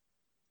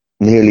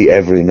nearly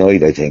every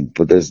night, I think,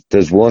 but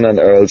there's one on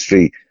Earl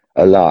Street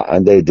a lot,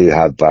 and they do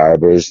have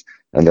barbers,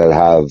 and they'll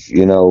have,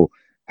 you know,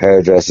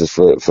 hairdressers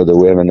for the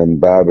women and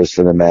barbers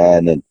for the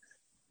men, and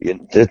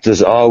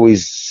there's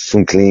always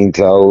some clean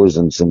clothes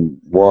and some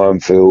warm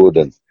food,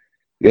 and,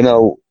 you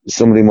know,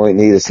 somebody might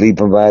need a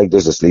sleeping bag,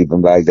 there's a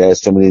sleeping bag there.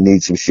 Somebody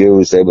needs some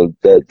shoes, they'll do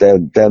it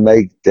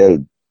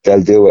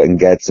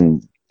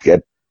and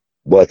get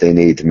what they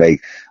need to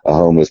make a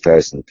homeless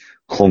person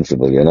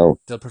comfortable, you know.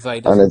 They'll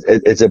provide, and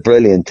it's a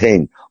brilliant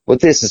thing. But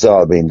this is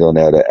all being done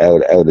out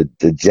of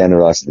the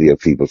generosity of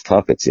people's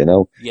pockets, you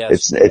know.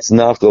 Yes. It's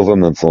not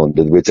government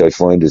funded, which I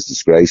find is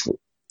disgraceful.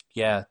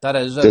 Yeah, that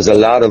is. There's a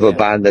lot of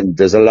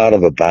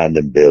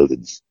abandoned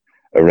buildings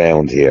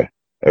around here,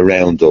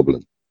 around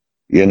Dublin,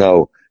 you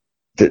know,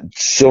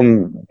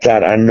 some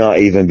that are not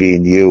even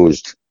being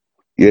used,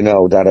 you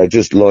know, that are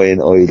just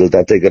lying idle,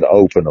 that they could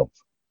open up.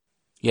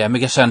 Yeah,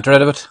 make a centre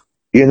out of it.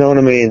 You know what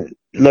I mean?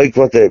 Like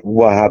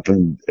what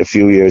happened a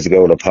few years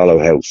ago at Apollo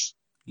House.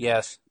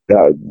 Yes.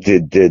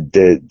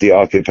 The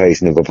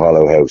occupation of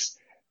Apollo House.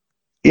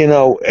 You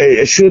know,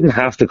 it shouldn't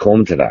have to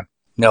come to that.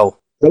 No.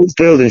 Those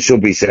buildings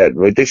should be set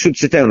right. They should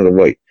sit down on the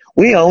right.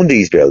 We own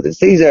these buildings.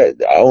 These are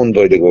owned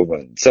by the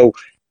government. So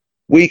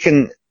we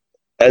can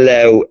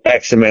allow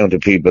X amount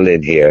of people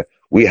in here.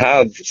 We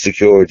have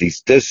security.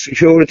 There's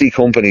security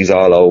companies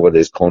all over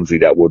this country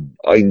that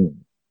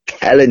I'm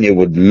telling you,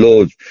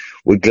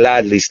 would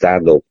gladly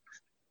stand up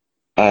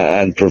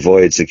and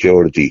provide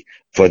security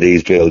for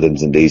these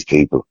buildings and these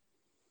people.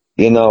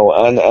 you know,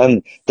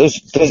 and there's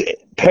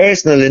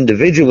personal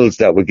individuals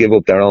that would give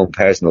up their own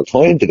personal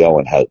time to go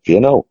and help, you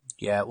know.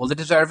 Yeah, well, they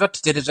deserve it.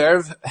 They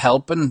deserve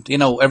help, and you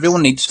know,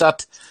 everyone needs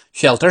that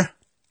shelter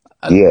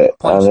at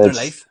points in their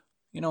life.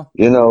 You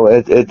know,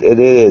 it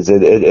is.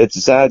 It's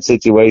a sad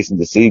situation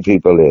to see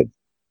people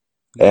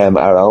in,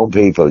 our own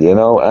people, you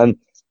know, and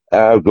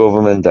our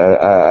government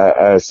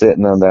are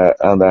sitting on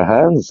their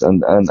hands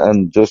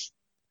and just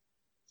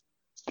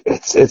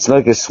it's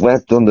like a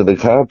swept under the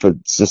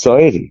carpet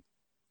society.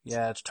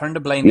 Yeah, it's turned a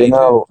blind eye to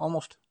it,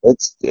 almost.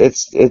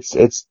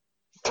 It's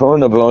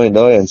turned a blind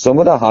eye, and some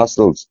of the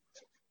hostels.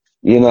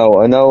 You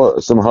know, I know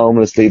some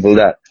homeless people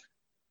that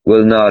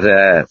will not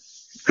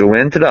go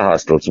into the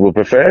hostels, will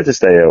prefer to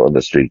stay out on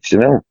the streets, you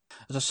know.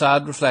 It's a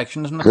sad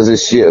reflection, isn't it? Because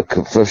it's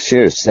for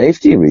sheer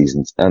safety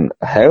reasons, and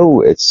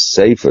how it's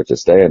safer to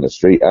stay on the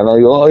street. And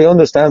I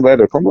understand where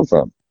they're coming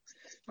from.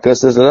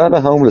 Because there's a lot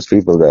of homeless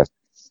people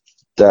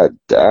that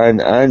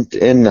aren't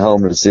in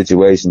homeless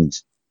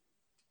situations.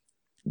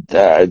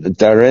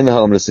 They're in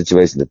homeless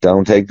situations that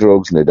don't take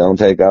drugs and they don't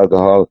take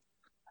alcohol.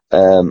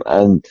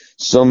 And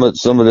some of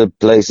the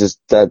places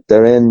that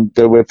they're in,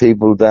 there were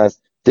people that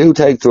do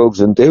take drugs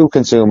and do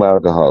consume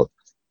alcohol,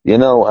 you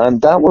know,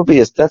 and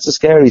that's a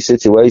scary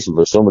situation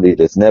for somebody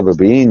that's never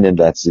been in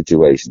that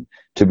situation,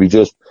 to be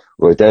just,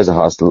 right, there's a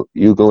hostel,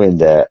 you go in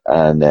there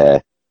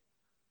and,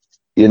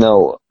 you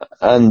know,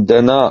 and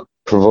they're not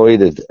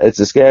provided. It's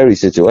a scary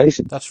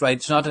situation. That's right.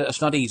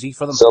 It's not easy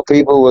for them. So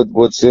people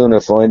would sooner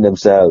find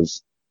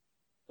themselves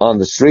on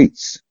the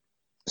streets,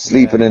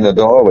 sleeping in a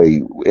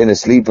doorway, in a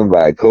sleeping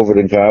bag, covered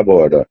in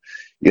cardboard, or,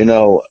 you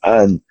know,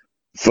 and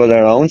for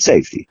their own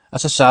safety.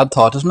 That's a sad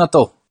thought, isn't it,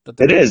 though?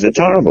 It is. It's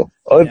horrible.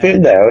 I've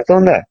been there. I've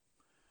done that.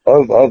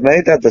 I've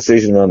made that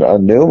decision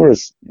on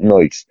numerous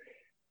nights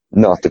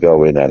not to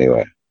go in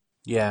anywhere.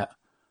 Yeah.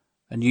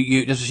 And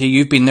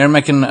you've been there,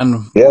 making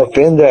and yeah, I've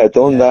been there,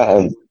 done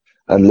that,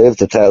 and lived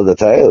to tell the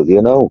tale,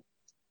 you know.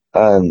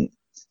 And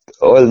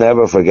I'll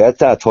never forget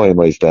that time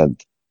I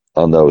spent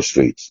on those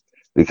streets,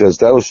 because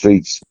those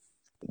streets,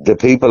 the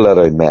people that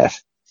I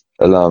met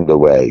along the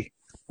way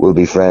will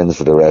be friends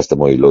for the rest of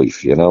my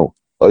life, you know.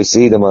 I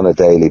see them on a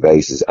daily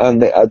basis, and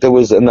there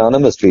was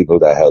anonymous people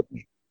that helped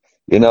me.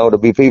 You know,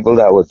 there'd be people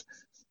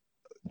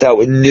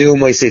that knew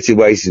my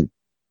situation,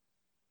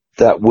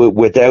 that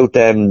without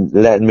them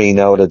letting me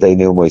know that they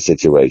knew my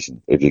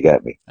situation, if you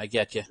get me. I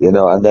get you. You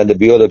know, and then there'd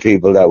be other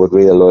people that would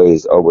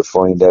realise or would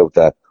find out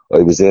that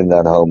I was in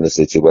that homeless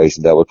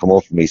situation, that would come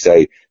up to me,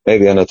 say,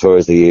 maybe on a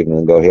Thursday evening,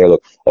 and go, here,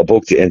 look, I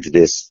booked you into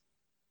this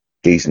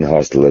decent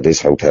hostel at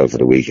this hotel for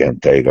the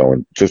weekend. There you go,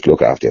 and just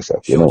look after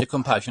yourself. Showed you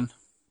compassion.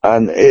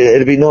 And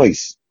it'd be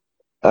nice.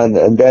 And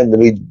then there'd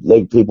be,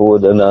 like, people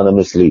would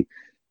anonymously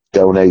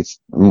donate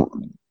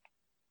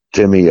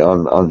to me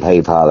on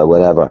PayPal or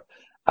whatever.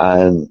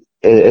 And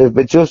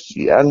but just,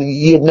 and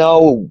you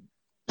know,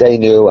 they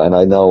knew, and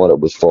I know what it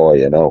was for,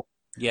 you know.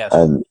 Yes.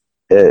 And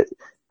there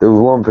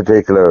was one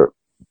particular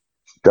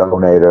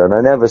donator,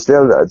 and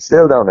I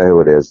still don't know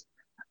who it is.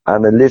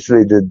 And then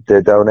literally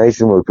the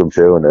donation would come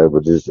through, and it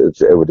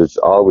would just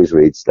always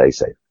read, "Stay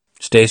safe."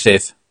 Stay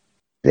safe.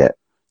 Yeah.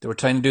 They were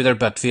trying to do their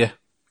bit for you.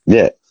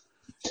 Yeah.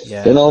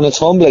 Yeah. You know, and it's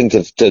humbling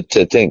to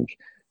think.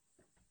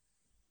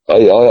 I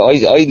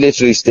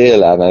literally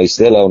still, and I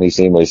still only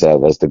see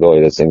myself as the guy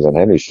that sings on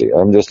Henry Street.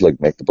 I'm just like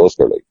Mick the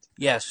Busker, like.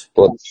 Yes.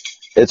 But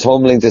it's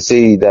humbling to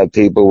see that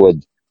people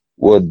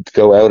would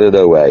go out of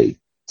their way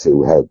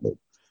to help me.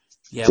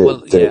 Yeah,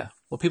 well,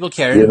 people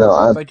care, you know,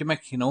 about you,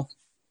 Mick, you know.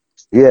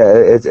 Yeah,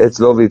 it's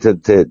lovely to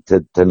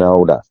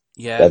know that.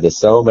 Yeah. That there's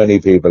so many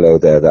people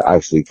out there that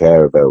actually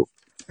care about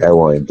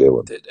how I'm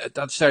doing.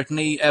 That's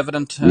certainly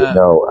evident. You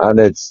know, and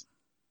it's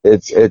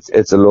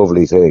a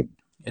lovely thing.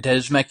 It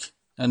is, Mick.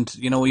 And,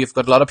 you know, you've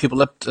got a lot of people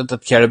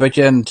that care about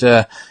you,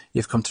 and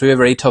you've come through a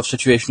very tough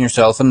situation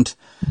yourself, and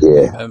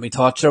my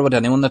thoughts are with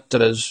anyone that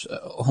is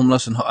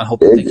homeless and hope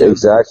that they can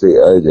exactly.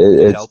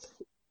 help.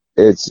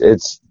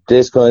 It's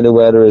this kind of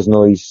weather is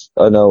nice.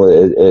 I know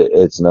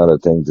it's not a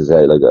thing to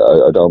say, like,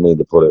 I don't mean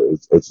to put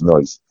it, it's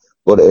nice,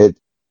 but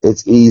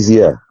it's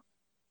easier.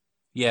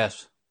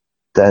 Yes.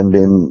 Than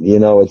being, you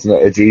know,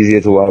 it's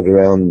easier to walk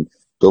around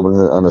Dublin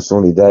on a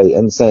sunny day.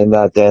 And saying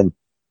that, then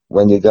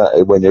when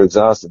you're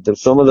exhausted,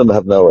 some of them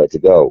have nowhere to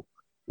go.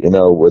 You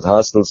know, with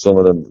hostels, some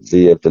of them,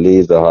 you have to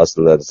leave the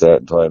hostel at a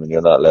certain time, and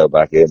you're not allowed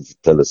back in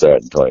till a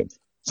certain time.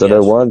 So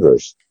they're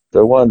wanderers.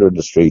 They're wandering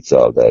the streets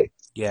all day.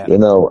 Yeah. You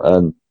know,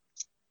 and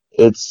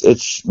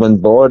it's when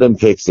boredom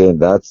kicks in,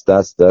 that's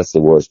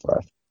the worst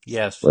part.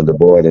 Yes. When the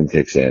boredom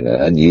kicks in,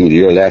 and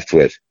you're left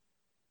with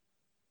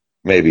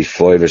maybe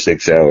 5 or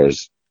 6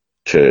 hours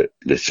to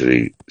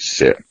literally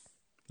sit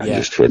and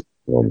just twiddle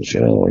thumbs,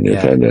 you know, and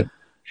you're kind of...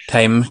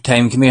 Time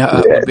can be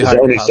hard. There's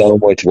only so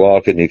much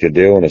walking you can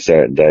do on a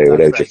certain day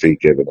without your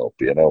feet giving up,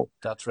 you know.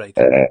 That's right.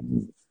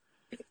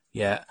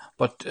 Yeah,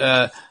 but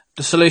the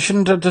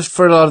solution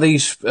for a lot of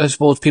these, I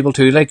suppose, people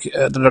too, like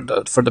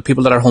for the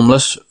people that are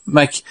homeless,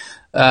 Mike,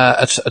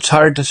 it's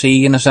hard to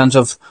see in a sense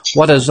of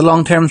what is the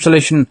long-term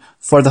solution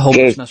for the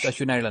homelessness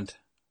issue in Ireland.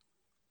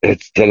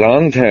 It's the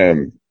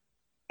long-term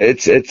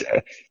It's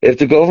if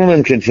the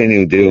government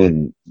continue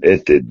doing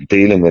it,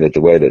 dealing with it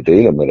the way they're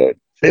dealing with it,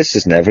 this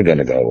is never going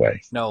to go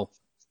away. No.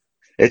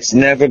 It's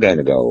never going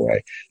to go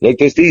away. Like,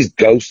 there's these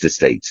ghost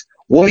estates.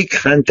 Why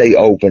can't they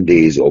open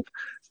these up?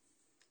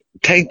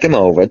 Take them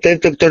over. They're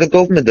the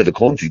government of the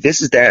country.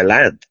 This is their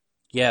land.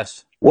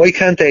 Yes. Why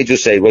can't they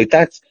just say, right,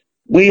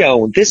 we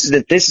own, this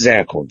is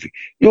our country.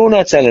 You're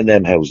not selling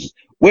them houses.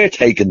 We're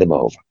taking them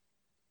over.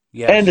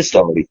 Yes. End of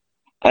story.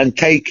 And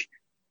take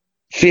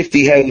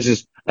 50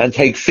 houses and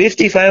take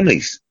 50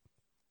 families.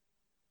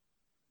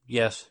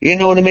 Yes. You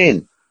know what I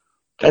mean?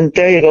 And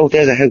there you go,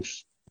 there's a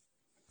house.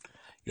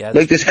 Yeah.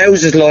 Like, there's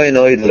houses lying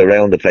idle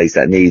around the place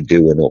that need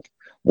doing up.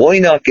 Why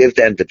not give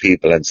them to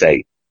people and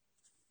say,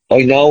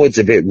 I know it's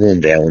a bit run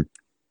down,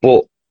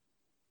 but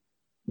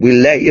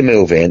we'll let you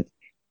move in.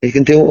 You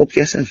can do it up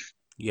yourself.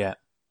 Yeah.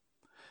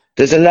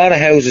 There's a lot of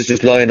houses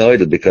just lying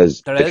idle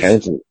because the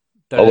council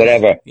or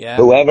whatever,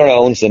 whoever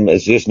owns them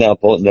is just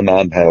not putting the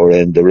manpower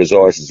in, the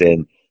resources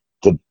in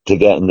to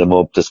getting them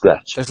up to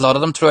scratch. There's a lot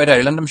of them throughout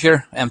Ireland, I'm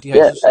sure, empty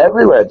houses. Yeah,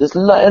 everywhere. There's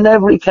in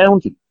every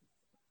county.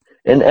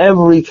 In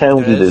every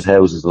county there's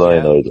houses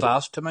lying idle.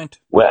 Vast amount.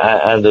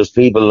 And there's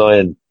people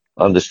lying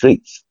on the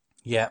streets.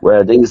 Yeah.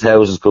 Where these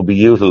houses could be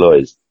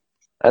utilised.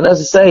 And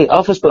as I say,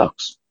 office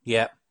blocks.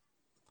 Yeah.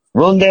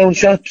 Run down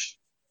shops.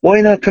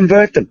 Why not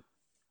convert them?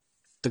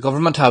 The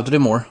government have to do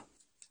more.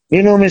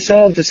 You know, we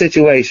solve the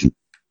situation.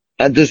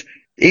 And there's,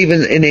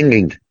 even in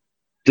England,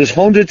 there's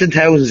hundreds and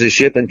thousands of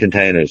shipping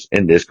containers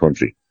in this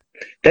country.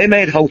 They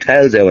made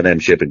hotels out of them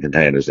shipping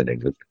containers in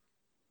England.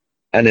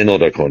 And in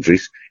other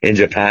countries. In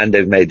Japan,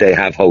 they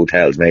have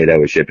hotels made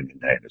out of shipping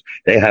containers.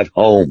 They have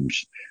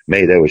homes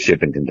made out of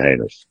shipping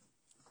containers.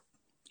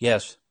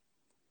 Yes.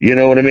 You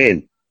know what I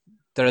mean?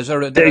 There is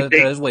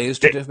ways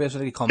to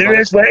basically combat it. There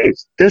is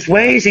ways. There's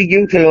ways of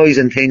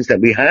utilising things that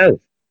we have.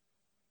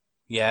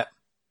 Yeah.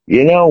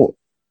 You know,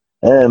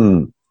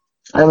 and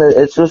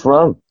it's just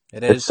wrong.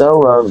 It is. It's so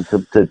wrong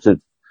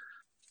to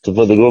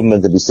for the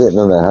government to be sitting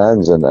on their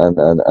hands and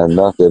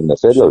not giving the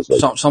fiddles.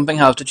 Something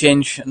has to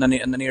change in the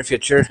near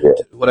future,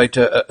 without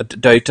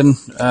doubting.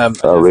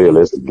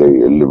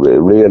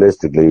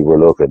 Realistically,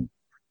 we're looking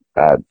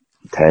at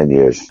 10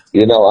 years.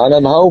 You know, and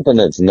I'm hoping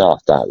it's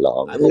not that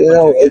long. I'm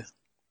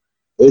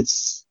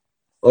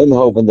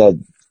hoping that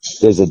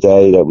there's a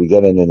day that we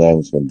get an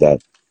announcement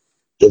that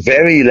the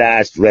very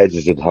last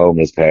registered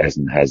homeless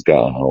person has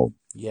gone home.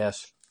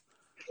 Yes.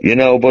 You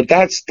know, but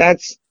that's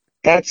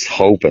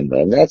hoping,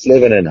 man. That's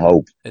living in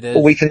hope. It is.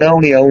 But we can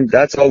only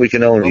that's all we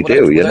can only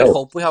do, you know. Without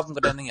hope, we haven't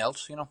got anything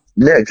else, you know.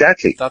 Yeah,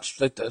 exactly.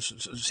 That's like the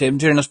same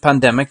during this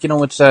pandemic, you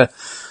know, it's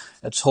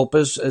hope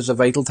is a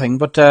vital thing.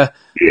 But,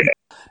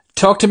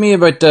 talk to me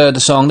about the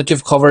song that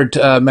you've covered,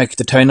 Mick,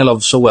 The Town I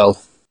Love So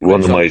Well.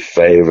 One of my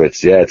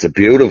favourites, yeah, it's a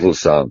beautiful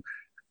song.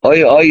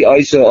 I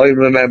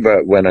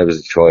remember when I was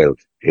a child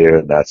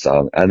hearing that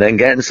song and then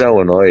getting so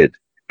annoyed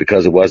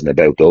because it wasn't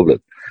about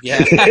Dublin.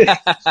 Yeah.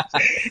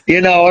 You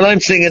know, and I'm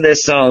singing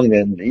this song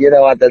and, you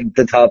know, at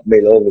the top of my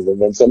lungs,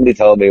 and then somebody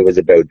told me it was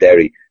about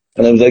Derry.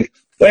 And I was like,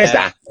 where's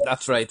that?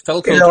 That's right.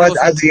 Phil you know, as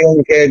a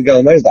young kid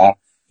going, where's that?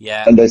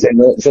 Yeah. And they say,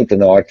 no, it's up the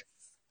north.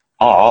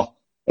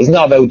 It's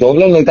not about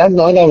Dublin like that.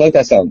 No, I don't like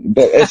that song.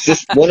 But it's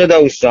just one of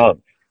those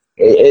songs.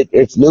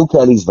 It's Luke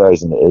Kelly's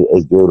version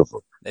is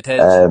beautiful. It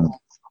is.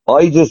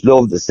 I just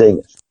love to sing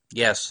it.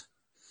 Yes.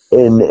 I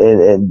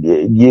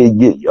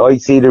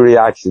see the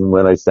reaction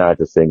when I start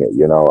to sing it,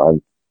 you know,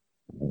 and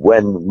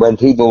when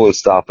people will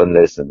stop and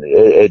listen,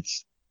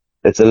 it's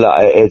a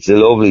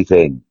lovely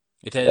thing.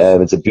 It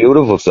is. It's a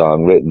beautiful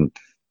song, written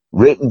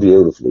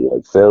beautifully.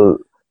 Like, Phil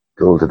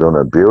Gould had done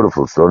a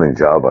beautiful, stunning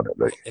job on it.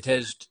 Like, it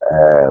is.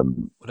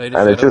 And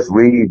it just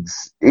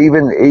reads,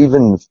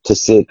 even to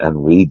sit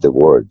and read the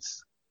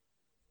words.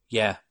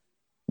 Yeah.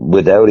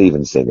 Without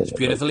even singing. It's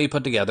beautifully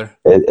put together.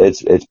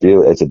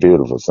 It's a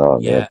beautiful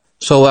song. Yeah.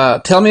 So,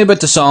 tell me about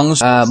the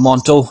songs,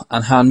 Monto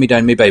and Hand Me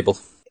Down Me Bible.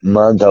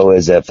 Monto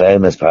is a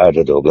famous part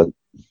of Dublin.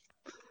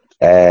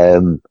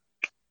 You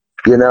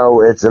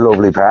know, it's a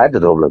lovely part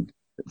of Dublin.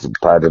 It's a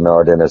part of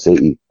North Inner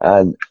City.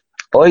 And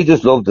I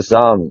just love the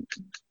song.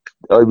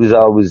 I was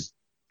always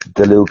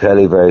the Luke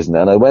Kelly version,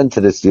 and I went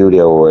to the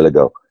studio a while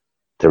ago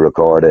to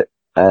record it.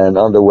 And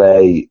on the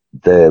way,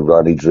 the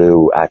Ronnie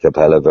Drew a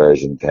cappella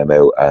version came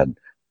out, and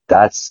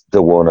that's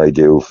the one I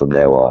do from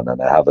now on,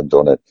 and I haven't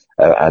done it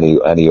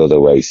any other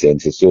way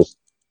since. It's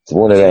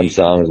one of them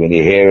songs when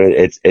you hear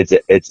it, it's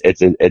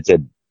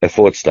a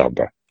foot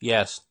stomper.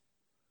 Yes,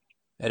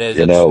 it is.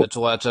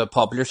 It's a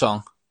popular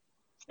song,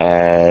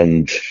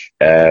 and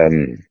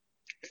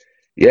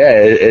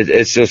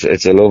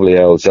it's a lovely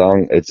old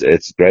song.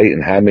 It's great.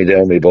 And Hand Me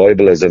Down Me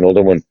Bible is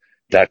another one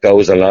that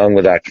goes along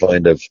with that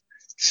kind of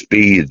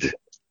speed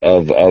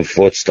of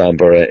foot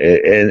stomper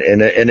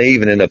in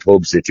even in a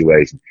pub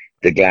situation.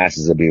 The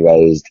glasses will be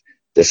raised,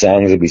 the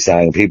songs will be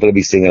sang, people will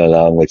be singing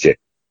along with you.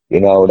 You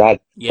know,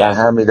 that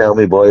Hand Me Down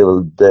Me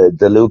Bible,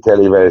 the Luke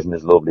Kelly version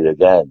is lovely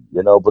again,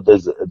 you know, but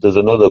there's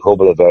another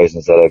couple of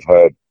versions that I've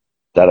heard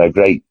that are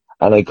great.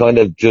 And I kind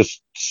of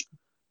just,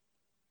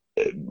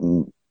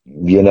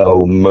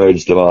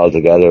 merged them all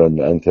together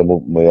and come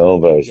up with my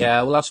own version.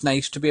 Yeah, well, that's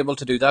nice to be able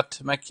to do that,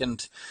 Mick,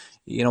 and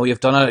you've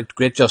done a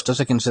great justice.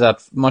 I can say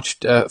that much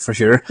for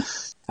sure.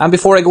 And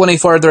before I go any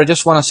further, I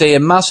just want to say a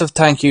massive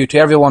thank you to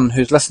everyone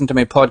who's listened to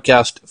my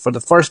podcast for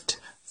the first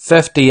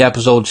 50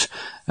 episodes.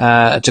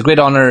 It's a great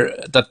honour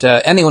that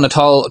anyone at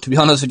all, to be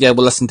honest with you,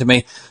 will listen to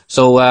me.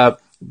 So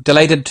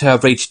delighted to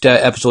have reached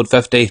episode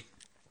 50.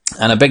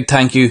 And a big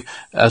thank you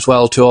as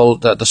well to all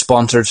the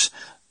sponsors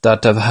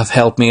that have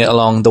helped me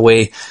along the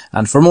way.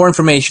 And for more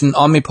information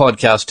on my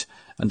podcast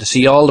and to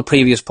see all the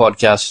previous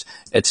podcasts,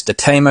 it's the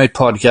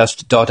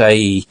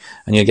timeoutpodcast.ie,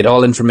 and you'll get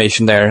all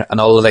information there and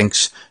all the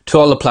links to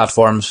all the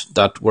platforms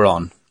that we're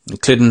on,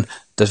 including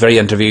this very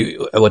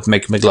interview with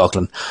Mick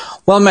McLaughlin.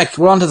 Well, Mick,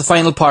 we're on to the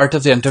final part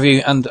of the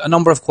interview and a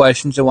number of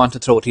questions I want to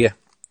throw to you.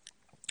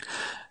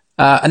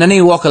 In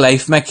any walk of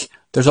life, Mick,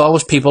 there's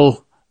always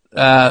people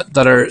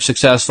that are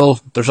successful.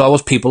 There's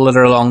always people that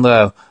are along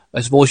the,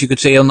 I suppose you could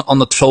say, on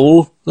the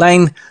troll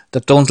line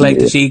that don't like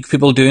to see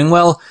people doing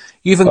well.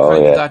 You've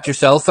encountered that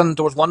yourself, and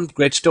there was one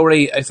great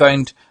story I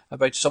found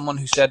about someone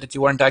who said that you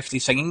weren't actually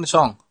singing the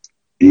song.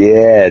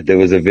 Yeah, there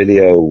was a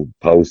video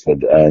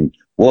posted, and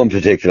one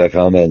particular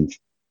comment.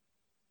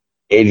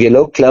 If you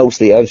look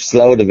closely, I've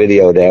slowed the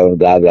video down,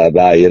 blah, blah,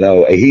 blah,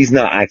 he's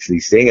not actually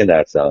singing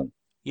that song.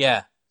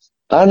 Yeah.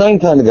 And I'm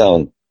kind of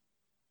going,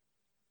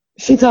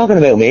 is she talking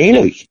about me,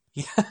 like?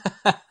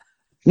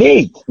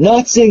 Me,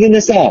 not singing the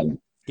song.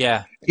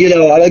 Yeah. I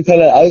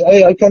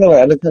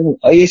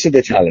issued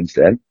a challenge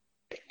then.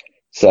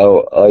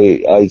 So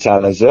I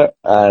challenged her,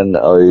 and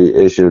I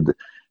issued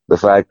the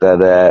fact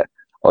that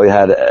I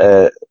had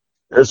a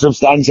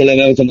substantial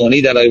amount of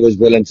money that I was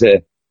willing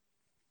to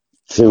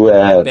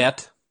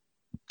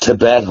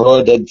bet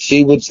her that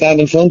she would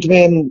stand in front of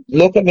me and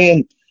look at me,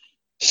 and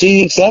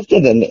she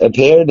accepted and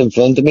appeared in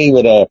front of me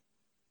with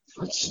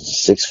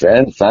 6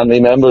 family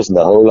members and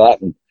the whole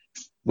lot. And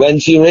when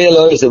she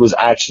realised it was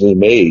actually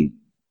me,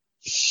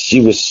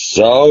 she was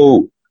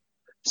so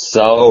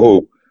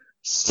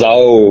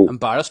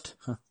embarrassed.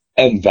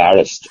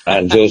 Embarrassed,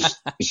 and just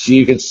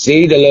you could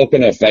see the look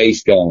in her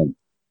face going,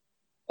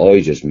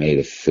 I just made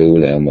a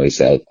fool of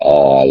myself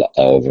all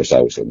over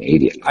social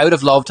media. I would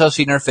have loved to have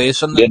seen her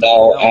face on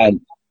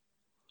and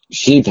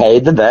she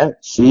paid the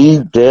bet. She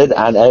did,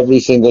 and every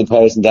single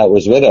person that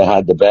was with her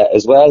had the bet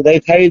as well. They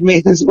paid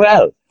me as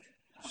well.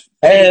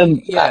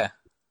 Yeah.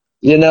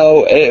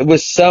 It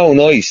was so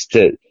nice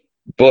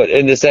but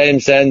in the same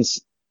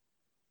sense,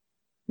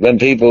 when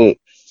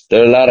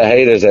there are a lot of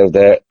haters out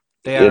there.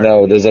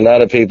 There's a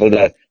lot of people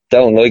that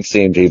don't like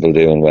seeing people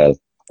doing well,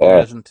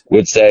 or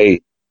would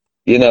say,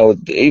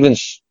 even,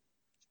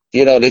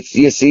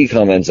 you see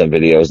comments on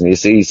videos and you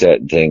see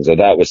certain things, or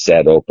that was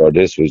set up, or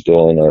this was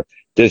done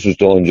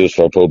just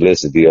for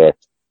publicity, or,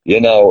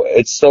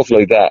 it's stuff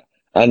like that.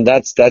 And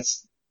that's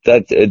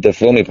the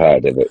funny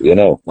part of it,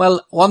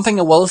 Well, one thing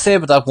I will say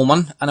about that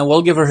woman, and I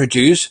will give her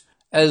dues,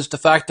 is the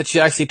fact that she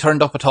actually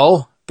turned up at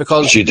all.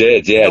 Because she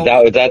did, yeah.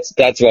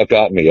 That's what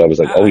got me. I was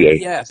like,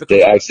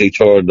 they actually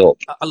turned up.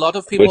 A lot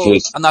of people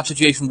in that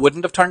situation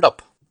wouldn't have turned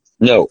up.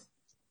 No.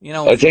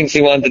 I think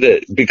she wanted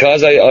it,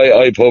 because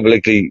I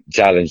publicly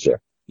challenged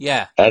her.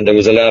 Yeah. And there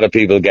was a lot of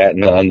people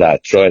getting on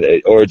that,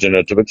 urging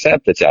her to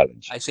accept the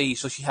challenge. I see,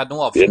 so she had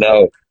no option.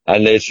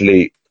 And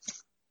literally,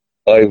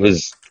 I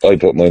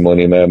put my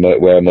money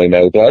where my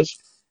mouth was,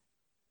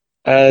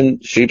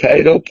 and she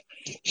paid up.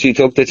 She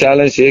took the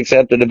challenge, she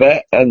accepted the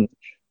bet, and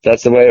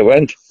that's the way it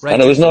went. Right.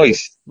 And it was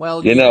nice.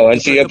 Well,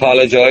 and she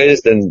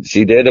apologised, and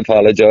she did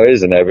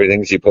apologise and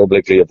everything. She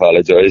publicly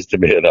apologised to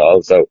me and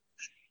all, so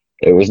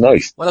it was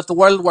nice. Well, if the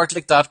world worked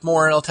like that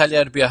more, I'll tell you,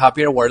 it'd be a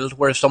happier world,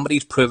 where if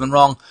somebody's proven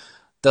wrong,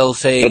 they'll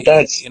say,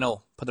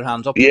 put their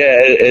hands up. Yeah,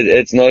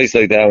 it's nice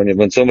like that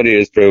when somebody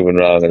is proven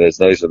wrong, and it's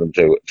nice for them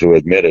to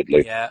admit it.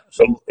 Like, yeah.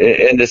 So,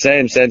 in the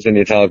same sense, when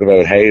you talk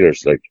about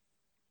haters, like,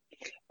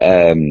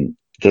 I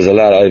have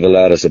a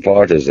lot of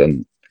supporters,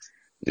 and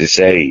they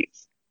say,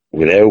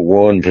 without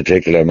one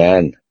particular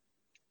man,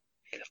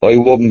 I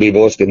wouldn't be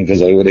busking,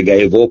 because I would have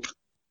gave up,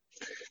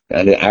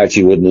 and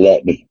Archie wouldn't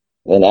let me.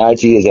 And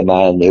Archie is a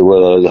man who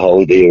will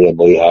hold dear in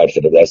my heart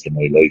for the rest of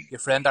my life. Your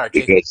friend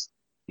Archie. Because,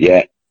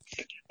 yeah.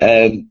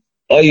 When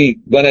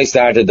I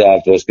started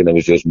off busking, it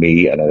was just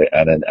me and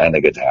a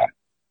guitar.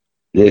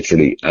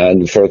 Literally.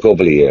 And for a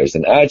couple of years.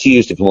 And Archie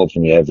used to come up to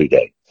me every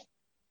day.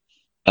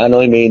 And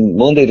I mean,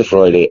 Monday to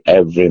Friday,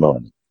 every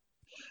morning.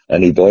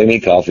 And he'd buy me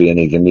coffee, and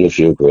he'd give me a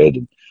few quid.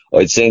 And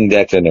I'd sing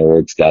Declan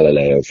O'Rourke's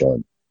Galileo for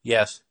him.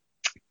 Yes.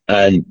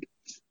 And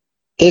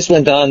this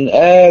went on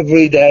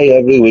every day,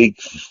 every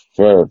week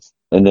for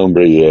a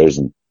number of years.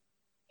 And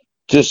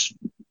just,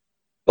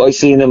 I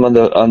seen him on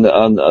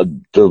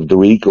the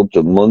week up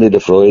to Monday to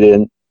Friday,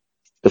 and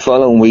the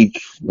following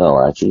week, no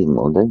Archie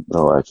Monday,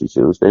 no Archie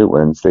Tuesday,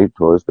 Wednesday,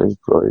 Thursday,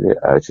 Friday,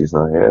 Archie's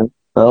not here.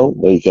 No,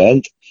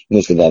 weekend. He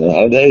must have gone on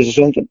holidays or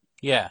something.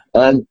 Yeah.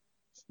 And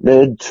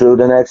through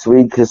the next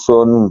week, his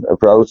son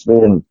approached me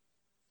and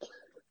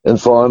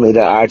informed me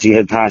that Archie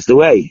had passed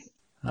away.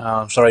 Oh,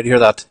 I'm sorry to hear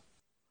that.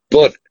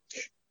 But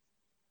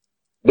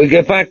we'll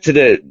get back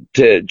to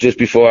just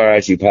before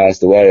Archie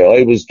passed away.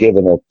 I was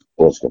giving up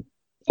busking.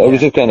 I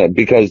was just kind of,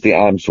 because the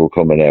amps were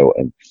coming out,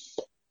 and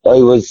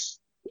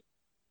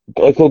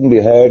I couldn't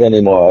be heard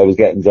anymore. I was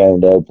getting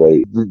drowned out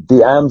by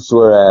the amps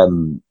were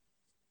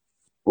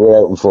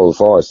out in full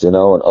force, and I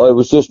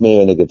was just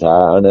me and a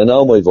guitar, and I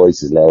know my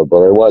voice is loud,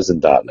 but I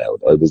wasn't that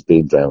loud. I was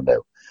being drowned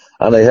out.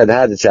 And I had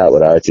a chat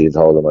with Archie and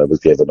told him I was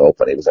giving up,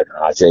 and he was like,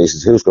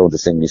 Jesus, who's going to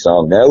sing me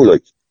song now?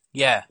 Like,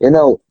 yeah.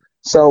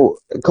 So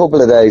a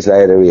couple of days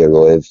later he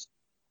arrived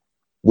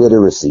with a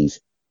receipt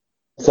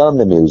from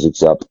the music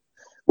shop.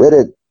 With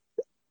it,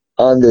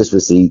 on this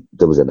receipt,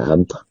 there was an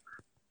amp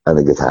and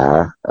a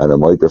guitar and a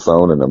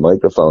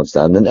microphone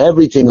stand and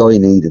everything I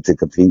needed to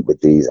compete with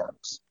these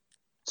amps.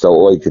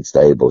 So I could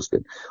stay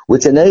busking,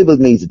 which enabled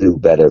me to do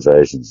better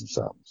versions of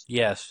songs.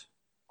 Yes.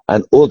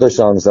 And other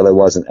songs that I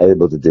wasn't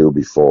able to do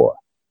before.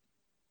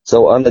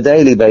 So on a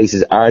daily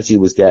basis, Archie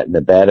was getting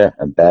a better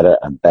and better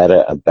and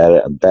better and better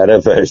and better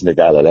version of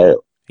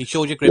Galileo. He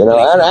showed you great and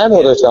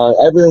other songs,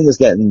 everyone was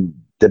getting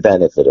the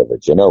benefit of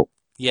it,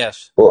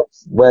 Yes. But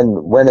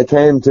when it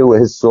came to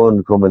his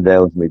son coming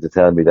down to me to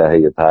tell me that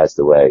he had passed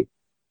away,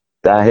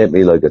 that hit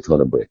me like a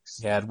ton of bricks.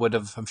 Yeah, it would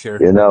have, I'm sure.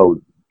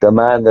 The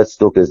man that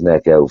stuck his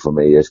neck out for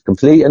me is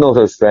complete and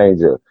utter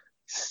stranger,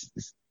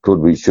 should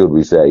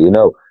we say,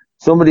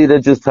 somebody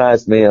that just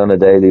passed me on a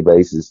daily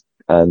basis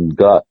and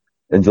got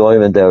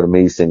enjoyment out of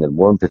me singing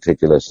one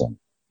particular song.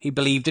 He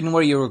believed in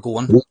where you were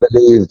going. He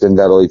believed in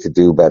that I could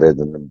do better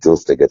than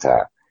just a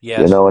guitar.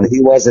 Yes. And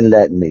he wasn't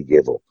letting me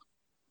give up.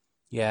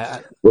 Yeah.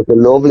 But the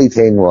lovely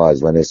thing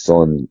was, when his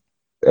son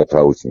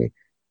approached me,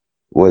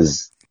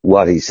 was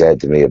what he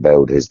said to me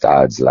about his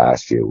dad's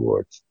last few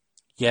words.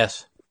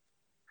 Yes.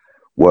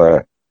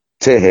 Were,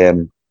 to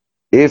him,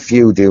 if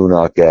you do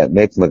not get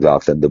Mick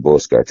McLaughlin the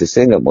busker to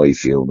sing at my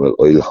funeral,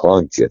 I'll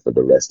haunt you for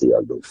the rest of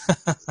your life.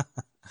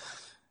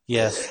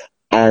 Yes.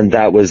 And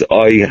that was,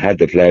 I had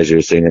the pleasure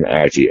of singing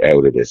Archie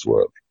out of this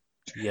world.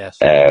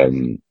 Yes.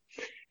 And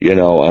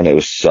it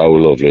was so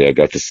lovely.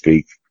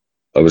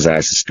 I was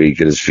asked to speak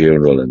at his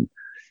funeral, and,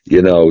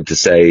 to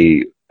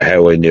say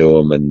how I knew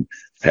him and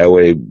how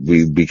we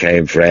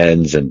became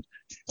friends, and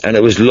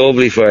it was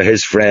lovely for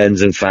his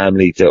friends and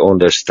family to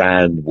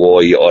understand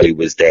why I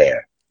was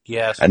there.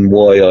 Yes. And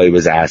why I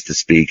was asked to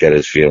speak at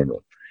his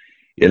funeral.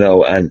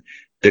 And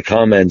the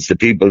comments, the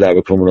people that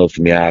were coming up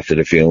to me after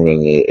the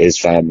funeral, his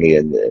family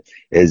and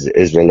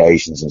his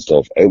relations and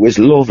stuff, it was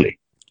lovely.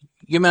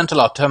 You meant a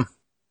lot to him.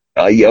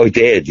 I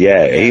did,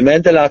 yeah. He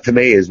meant a lot to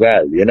me as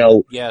well,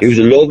 Yes. He was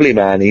a lovely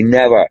man. He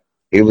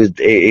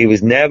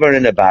was never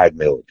in a bad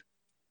mood.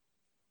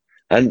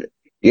 And,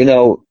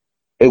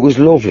 it was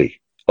lovely.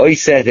 I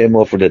set him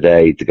up for the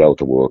day to go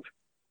to work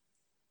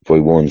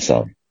for one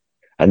song.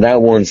 And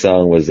that one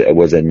song was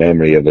in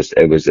memory of us.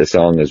 It was a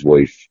song his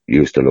wife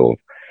used to love.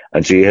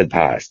 And she had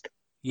passed.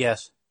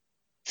 Yes.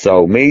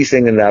 So me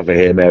singing that for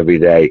him every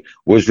day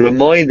was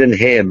reminding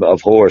him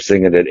of her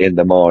singing it in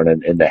the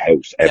morning in the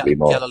house every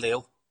morning.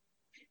 Galileo.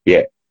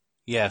 Yeah.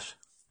 Yes.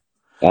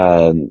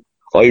 I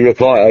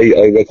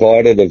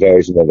recorded a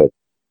version of it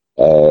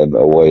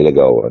a while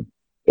ago, and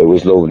it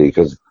was lovely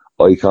because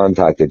I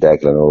contacted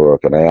Declan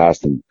O'Rourke and I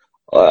asked him.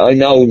 I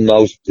know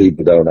most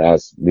people don't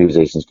ask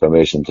musicians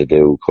permission to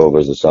do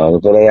covers of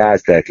songs, but I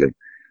asked Declan,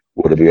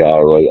 would it be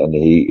all right? And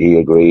he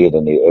agreed,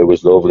 and it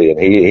was lovely. And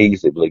he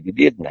said, like, you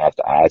didn't have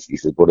to ask. He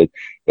said, but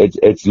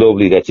it's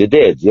lovely that you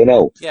did, Yeah,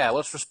 well,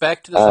 it's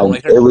respect to the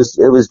songwriter.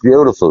 It was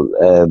beautiful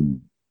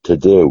to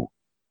do.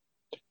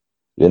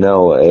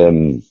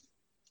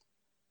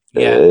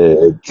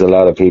 It's a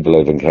lot of people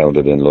I've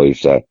encountered in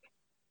life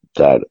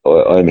that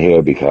I'm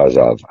here because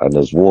of, and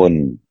there's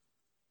one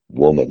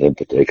woman in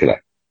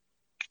particular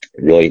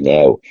right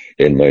now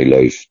in my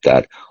life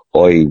that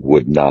I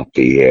would not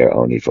be here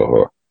only for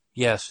her.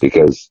 Yes.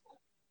 Because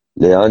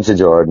Leontia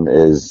Jordan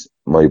is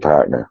my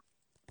partner.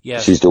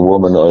 Yes. She's the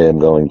woman I am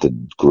going to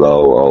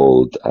grow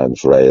old and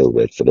frail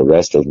with. For the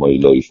rest of my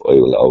life, I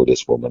will owe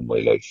this woman my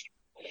life.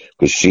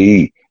 Because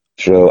she,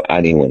 through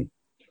anyone,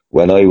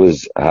 when I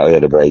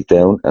had a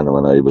breakdown and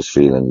when I was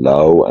feeling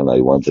low and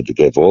I wanted to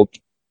give up,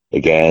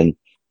 again,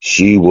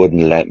 she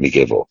wouldn't let me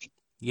give up.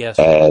 Yes.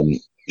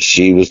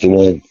 She was the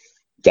one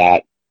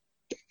that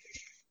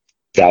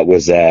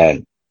was,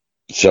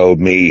 showed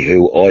me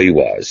who I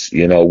was,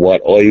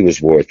 what I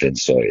was worth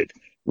inside,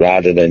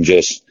 rather than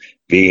just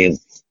being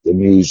the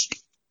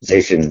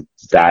musician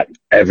that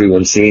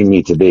everyone seen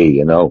me to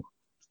be,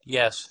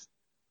 Yes.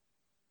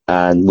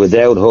 And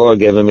without her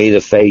giving me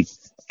the faith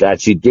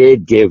that she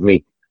did give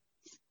me,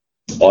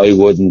 I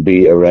wouldn't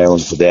be around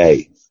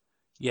today.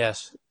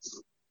 Yes.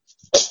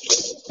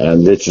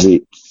 And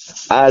literally,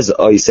 as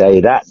I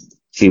say that,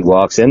 she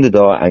walks in the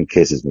door and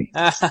kisses me.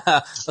 Wasn't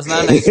that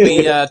a nice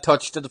wee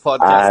touch to the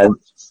podcast? And,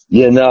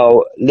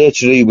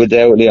 literally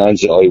without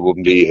Leontia, I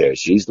wouldn't be here.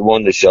 She's the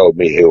one that showed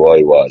me who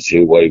I was,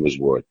 who I was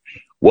worth.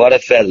 What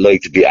it felt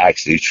like to be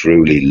actually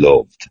truly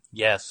loved.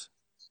 Yes.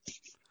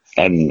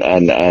 And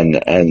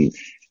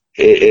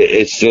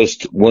it's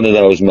just one of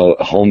those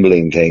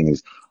humbling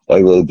things.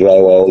 I will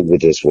grow old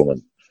with this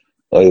woman.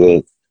 I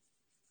will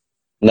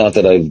Not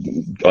that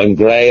I'm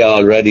grey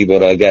already,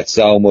 but I get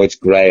so much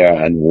greyer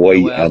and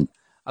white. Well, And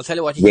I'll tell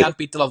you what, you can't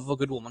beat the love of a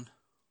good woman.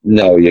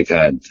 no, you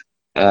can't.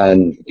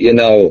 And,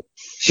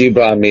 she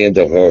brought me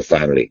into her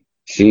family.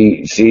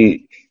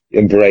 She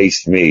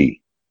embraced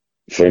me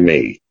for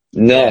me,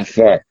 not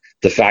for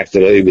the fact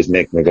that I was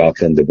Mick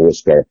McLaughlin, the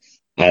busker.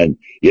 And,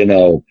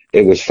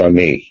 it was for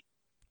me.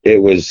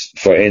 It was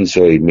for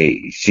inside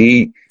me.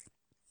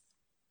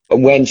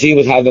 When she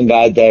was having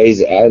bad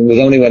days, and it was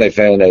only when I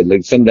found out,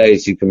 like some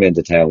days she'd come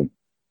into town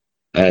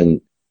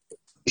and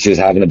she was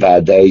having a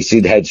bad day,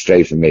 she'd head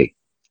straight for me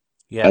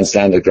and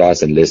stand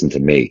across and listen to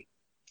me.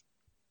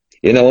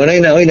 And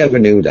I never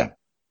knew that.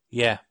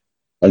 Yeah.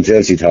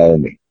 Until she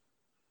told me.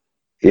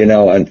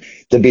 And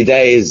there'd be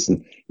days,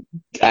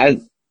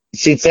 and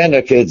she'd send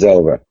her kids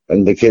over,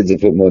 and the kids would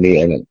put money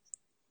in it.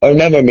 I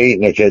remember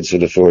meeting her kids for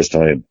the first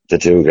time, the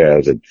two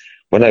girls, and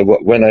when I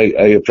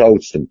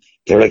approached them,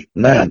 they were like,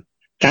 "Man,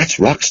 that's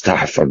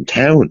Rockstar from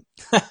town."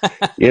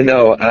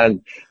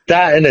 And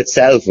that in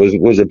itself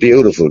was a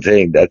beautiful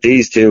thing, that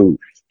these two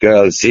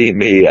girls see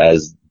me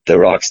as the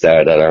rock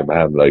star that her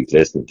mum liked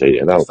listening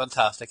to, That's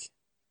fantastic.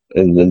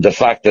 And the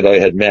fact that I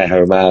had met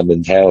her mum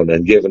in town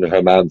and given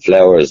her mum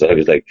flowers, I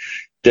was like,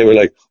 they were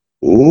like,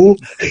 ooh.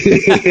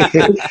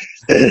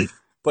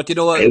 But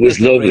what? It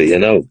was lovely,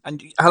 great.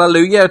 And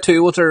Hallelujah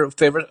too was her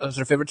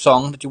favorite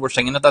song that you were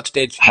singing at that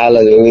stage.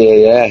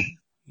 Hallelujah,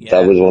 yeah.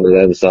 That was one of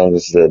them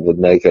songs that would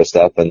make her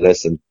stop and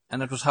listen.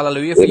 And it was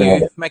Hallelujah for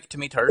you, Mick, to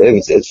meet her.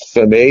 It's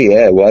for me,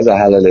 yeah. It was a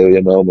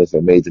hallelujah moment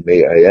for me to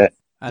meet her, yeah.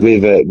 And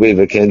we've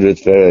a kindred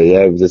spirit,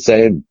 yeah. It was the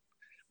same.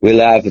 We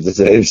laugh at the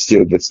same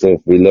stupid stuff.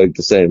 We like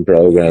the same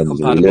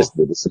programs. We listen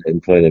to the same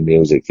kind of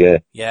music, yeah.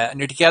 Yeah, and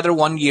you're together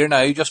 1 year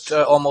now, just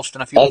almost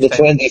in a few weeks.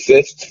 On the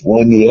 25th,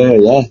 1 year,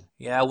 yeah.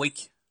 Yeah, a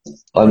week.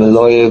 I'm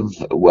alive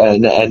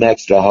an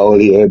extra whole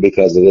year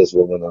because of this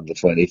woman on the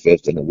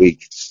 25th in a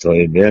week's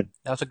time, yeah.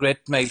 That's a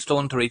great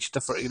milestone to reach,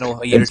 a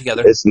year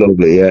together. It's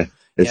lovely, yeah.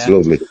 It's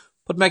lovely.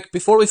 But Mick,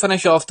 before we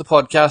finish off the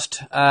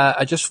podcast,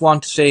 I just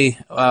want to say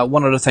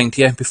one other thing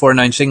to you before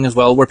announcing as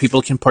well where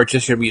people can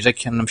purchase your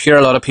music. And I'm sure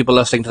a lot of people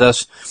listening to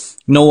this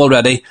know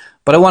already.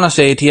 But I want to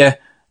say to you,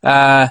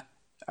 are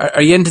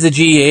you into the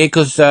GAA?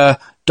 Because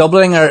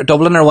Dublin are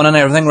winning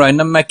everything around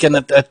them, Mick.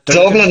 And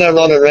Dublin are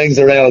running rings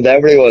around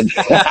everyone.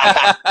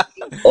 I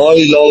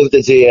love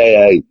the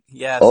GAA.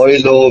 Yes. I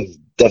love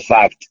the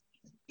fact.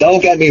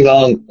 Don't get me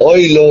wrong.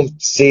 I love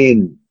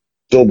seeing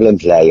Dublin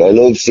play. I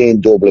love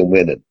seeing Dublin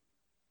winning.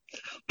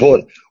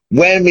 But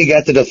when we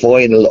get to the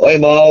final,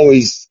 I'm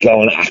always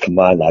going, come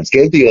on, lads,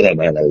 give the other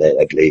man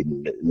a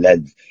bleeding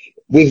leg.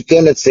 We've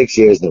done it 6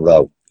 years in a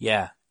row.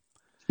 Yeah.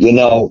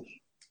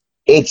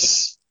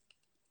 It's,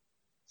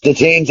 the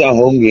teams are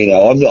hungry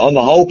now. I'm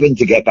hoping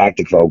to get back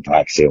to Croke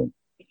Park soon,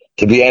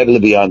 to be able to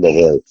be on the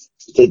hill,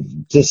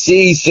 to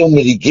see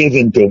somebody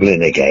giving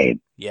Dublin a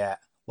game. Yeah.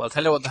 Well,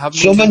 tell you what, they haven't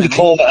someone to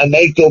come and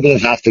make Dublin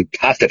have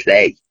to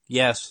play.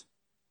 Yes.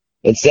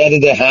 Instead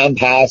of the hand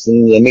pass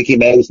and the Mickey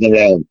Mousing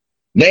around.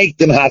 Make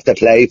them have to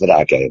play for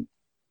that game.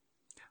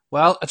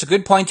 Well, it's a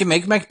good point you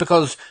make, Mick,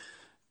 because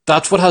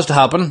that's what has to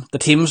happen. The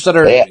teams that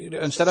are,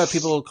 instead of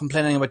people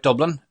complaining about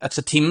Dublin, it's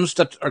the teams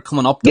that are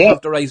coming up that have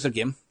to raise their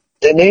game.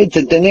 They need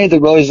to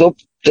rise up.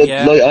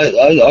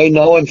 I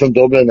know him from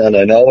Dublin, and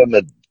I know him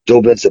a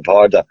Dublin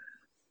supporter.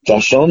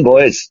 They're some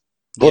boys.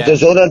 But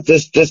there's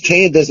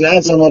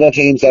lads on other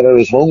teams that are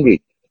as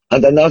hungry,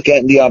 and they're not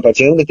getting the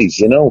opportunities,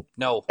 No.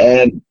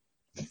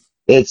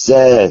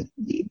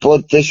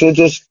 But they should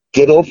just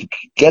get up,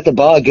 get the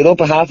ball, get up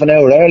a half an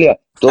hour earlier.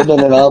 The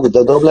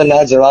Dublin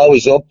lads are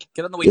always up.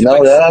 Get on the they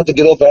don't have to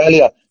get up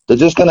earlier. They're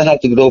just going to have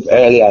to get up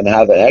earlier and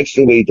have an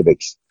extra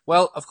Weetabix.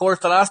 Well, of course,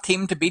 the last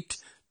team to beat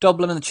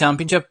Dublin in the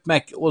championship,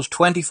 Mick, was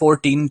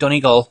 2014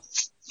 Donegal.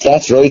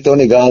 That's right,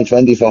 Donegal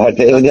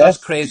 2014. That's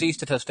crazy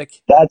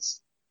statistic.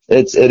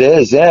 It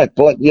is, yeah.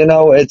 But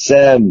it's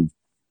and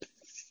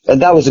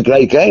that was a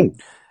great game.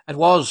 It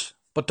was.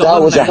 But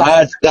that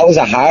was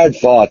a hard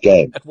fought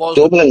game. It was.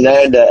 Dublin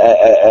learned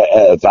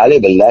a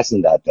valuable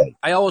lesson that day.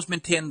 I always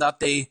maintained that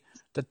day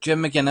that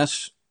Jim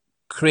McGuinness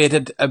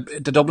created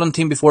the Dublin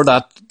team. Before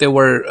that, they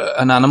were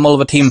an animal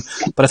of a team.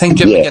 But I think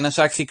Jim McGuinness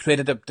actually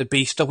created the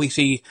beast that we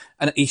see,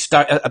 and he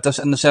at this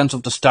in the sense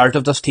of the start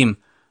of this team.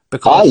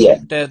 Because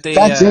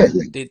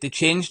they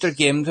changed their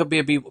game to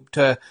be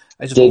to.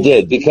 I suppose. They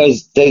did,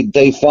 because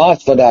they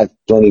fought for that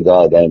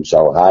Donegal game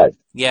so hard.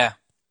 Yeah.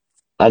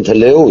 And to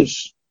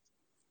lose.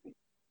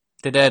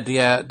 They did,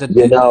 yeah. That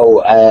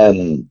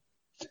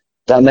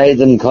made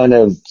them kind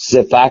of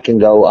sit back and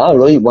go, all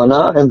right, we're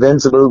not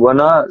invincible, we're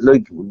not,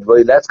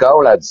 right, let's go,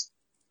 lads.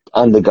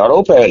 And they got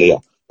up earlier.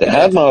 They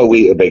had more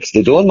Weetabix,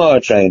 they done more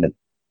training.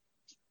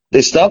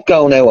 They stopped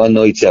going out on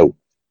nights out.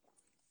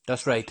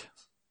 That's right.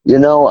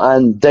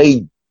 And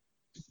they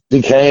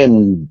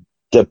became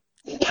the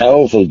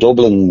powerful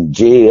Dublin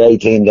GAA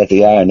team that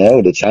they are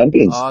now, the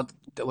champions.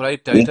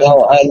 Without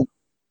doubt. And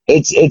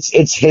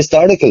it's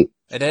historical.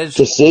 It is.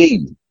 To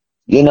see.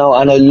 You know,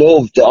 and I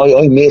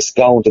miss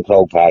going to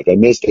Croke Park. I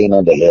miss being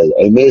on the hill.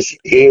 I miss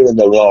hearing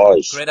the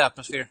roars. Great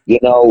atmosphere. You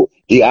know,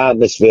 the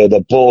atmosphere,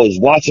 the buzz,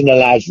 watching the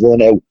lads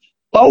run out.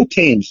 Both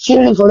teams,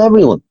 cheering for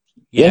everyone.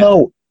 Yeah. You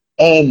know,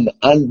 and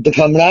the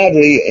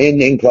camaraderie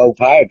in Croke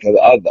Park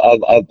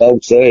of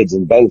both sides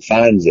and both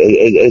fans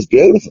is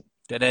beautiful.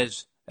 It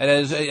is.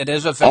 It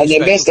is a very And you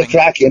special miss the thing.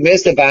 crack, you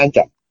miss the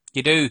banter.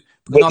 You do.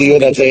 With the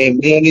other team,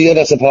 the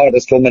other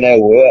supporters coming out,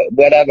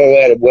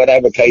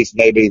 whatever case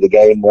may be the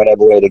game,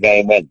 whatever way the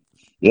game went.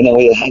 You know,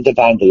 you'll have the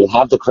banter, you'll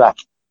have the crack.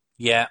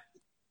 Yeah.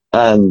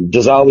 And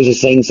there's always a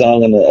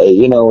sing-song and,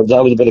 you know, there's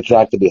always a bit of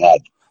crack to be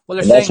had. Well,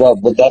 And that's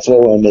what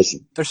we're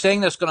missing. They're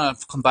saying that's going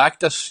to come back.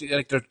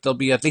 There'll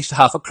be at least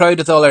half a crowd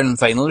at the All-Ireland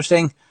final, they're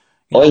saying.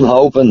 I'm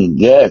hoping,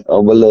 yeah.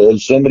 Oh, well,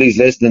 if somebody's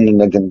listening and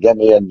they can get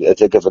me a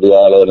ticket for the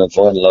All-Ireland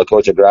final, I'll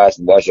cut your grass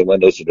and wash your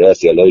windows for the rest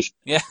of your life.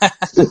 Yeah.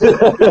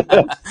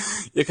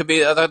 You could be,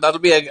 that'll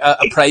be a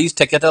prize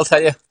ticket, I'll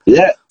tell you.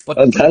 Yeah, but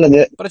I'm telling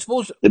you. But I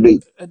suppose it'd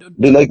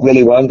be like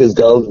Willy Wonka's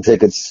golden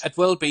tickets. It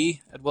will be.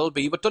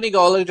 But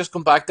Donegal, I just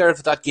come back there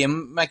for that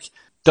game, Mick.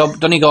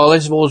 Donegal, I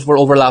suppose, were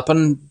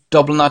overlapping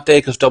Dublin that day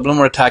because Dublin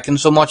were attacking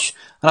so much.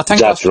 And I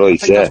think that's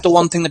right, that's the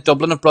one thing that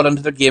Dublin have brought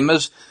into their game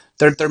is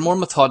they're more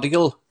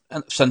methodical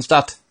since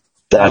that.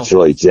 That's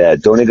right, yeah.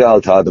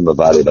 Donegal taught them a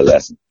valuable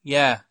lesson.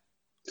 Yeah.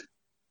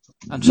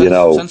 And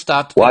since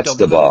that, watch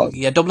Dublin, the ball.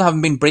 Yeah, Dublin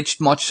haven't been breached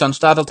much since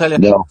that, I'll tell you.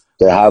 No,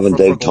 they haven't.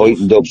 They've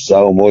tightened up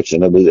so much.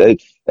 And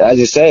as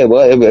you say,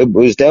 it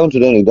was down to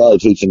Donegal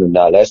teaching them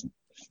that lesson.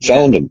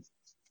 Showing them,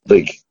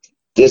 like,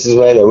 this is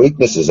where their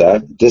weaknesses are.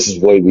 This is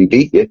why we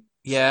beat you.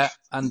 Yeah,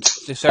 and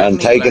they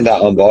certainly taking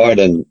that on board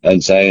and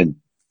saying,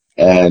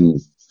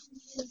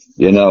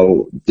 you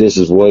know, this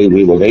is why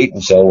we were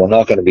beaten, so we're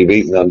not going to be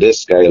beaten on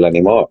this scale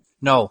anymore.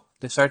 No,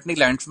 they certainly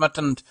learned from it.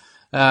 And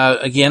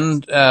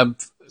again, a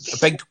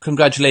big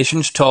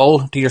congratulations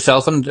to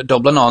yourself and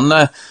Dublin on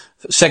the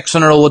 6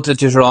 in a row that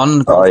you're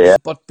on. Oh, yeah.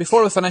 But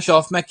before we finish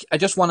off, Mick, I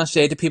just want to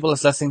say to people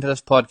that's listening to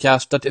this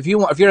podcast that if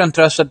you're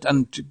interested,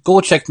 and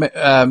go check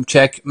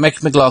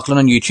Mick McLaughlin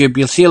on YouTube,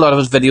 you'll see a lot of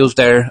his videos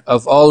there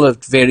of all the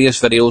various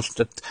videos.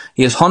 That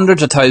he has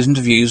hundreds of thousands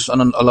of views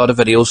on a lot of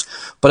videos.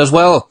 But as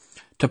well,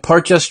 to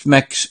purchase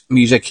Mick's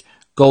music,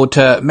 go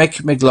to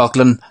Mick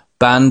McLaughlin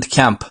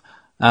Bandcamp,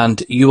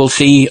 and you will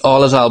see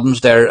all his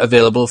albums there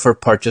available for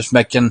purchase.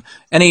 Mick, and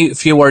any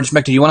few words,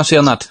 Mick, do you want to say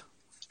on that?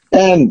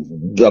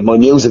 My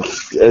music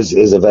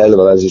is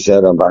available, as you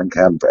said, on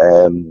Bandcamp.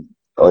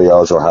 I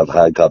also have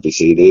hard copy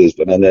CDs,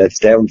 but then it's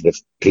down to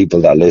the people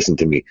that listen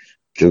to me,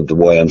 to the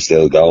way I'm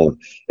still going.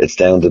 It's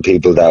down to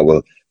people that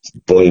will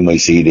buy my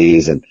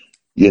CDs and,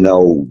 you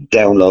know,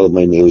 download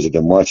my music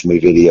and watch my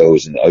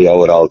videos, and I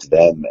owe it all to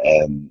them.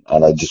 And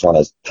I just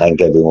want to thank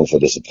everyone for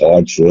the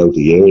support throughout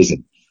the years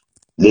and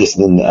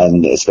listening,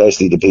 and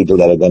especially the people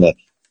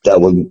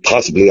that will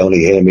possibly only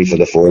hear me for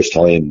the first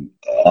time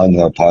on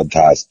your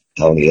podcast,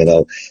 Tony, you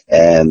know.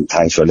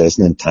 Thanks for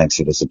listening. Thanks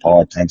for the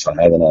support. Thanks for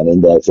hanging on in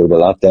there through the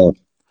lockdown.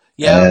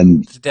 Yeah,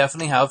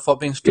 definitely have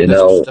been. You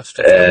know,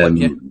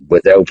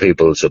 without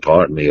people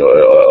supporting me,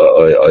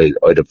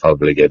 I'd have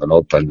probably given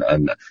up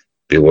and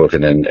be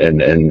working in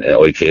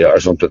IKEA or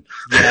something.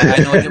 Yeah,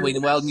 I know what you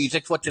mean. Well,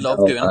 music's what you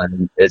love doing.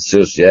 And it's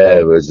just,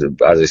 it was,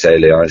 as I say,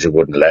 Leonce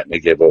wouldn't let me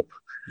give up.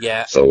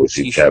 Yeah. So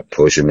she kept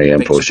pushing me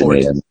and pushing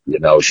me, and, you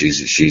know,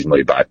 she's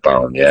my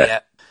backbone,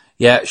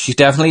 Yeah, she's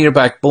definitely your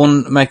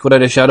backbone, Mick,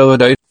 without a shadow of a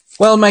doubt.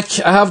 Well,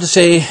 Mick, I have to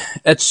say,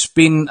 it's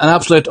been an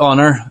absolute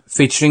honour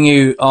featuring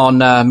you on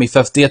my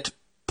 50th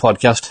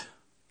podcast.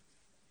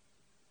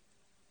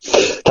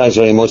 Thanks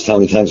very much,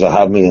 Tommy. Thanks for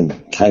having me,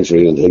 and thanks for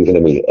even thinking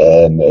of me.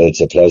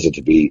 It's a pleasure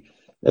to be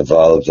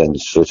involved in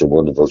such a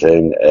wonderful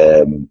thing.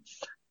 An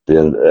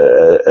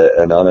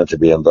honour to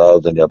be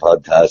involved in your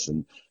podcast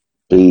and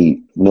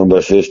be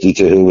number 50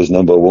 to who was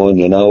number 1,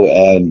 you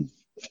know.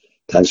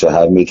 Thanks for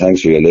having me.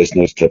 Thanks for your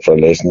listeners. Keep for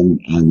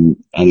listening.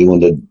 And anyone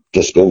that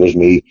discovers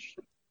me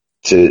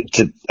to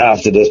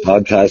after this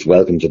podcast,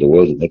 welcome to the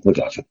world of Mick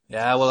McLaughlin.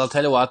 Yeah, well, I'll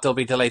tell you what, they'll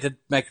be delighted,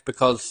 Mick,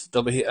 because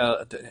they'll be,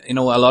 you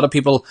know, a lot of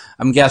people,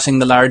 I'm guessing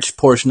the large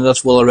portion of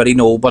this will already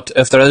know, but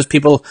if there is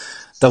people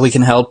that we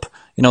can help,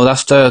 you know,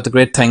 that's the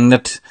great thing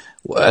that,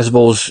 I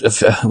suppose,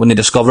 if when they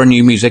discover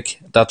new music,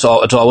 it's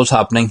always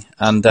happening.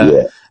 And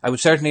I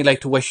would certainly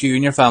like to wish you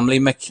and your family,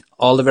 Mick,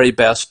 all the very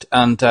best,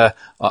 and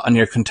on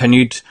your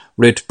continued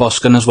route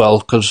busking as well,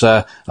 because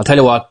I'll tell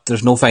you what,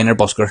 there's no finer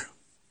busker.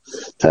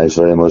 Thanks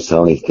very much,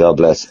 Tony. God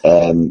bless.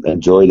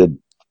 Enjoy the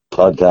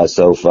podcast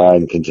so far,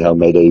 and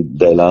may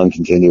they long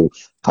continue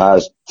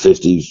past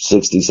 50,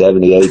 60,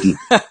 70, 80.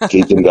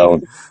 Keep them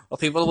going. Well,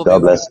 people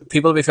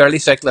will be fairly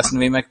sick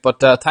listening to me, Mick,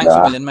 but thanks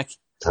a million, Mick.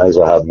 Thanks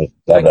for having me.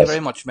 Thank you very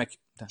much, Mick.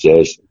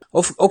 Cheers.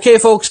 Okay,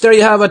 folks, there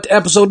you have it.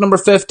 Episode number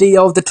 50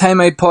 of the Time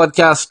Out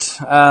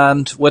podcast,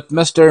 and with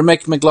Mr.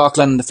 Mick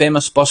McLaughlin, the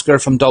famous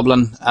busker from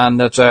Dublin.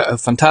 And it's a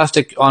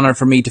fantastic honour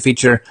for me to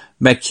feature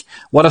Mick.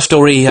 What a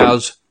story he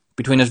has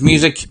between his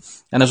music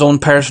and his own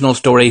personal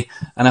story.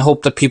 And I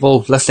hope that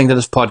people listening to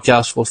this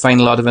podcast will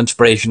find a lot of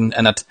inspiration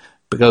in it,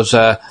 because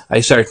I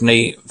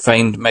certainly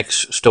find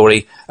Mick's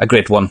story a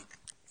great one.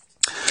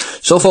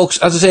 So, folks,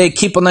 as I say,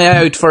 keep an eye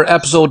out for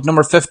episode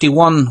number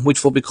 51,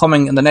 which will be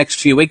coming in the next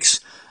few weeks.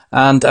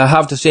 And I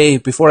have to say,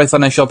 before I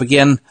finish up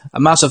again, a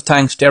massive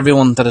thanks to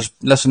everyone that has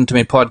listened to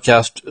my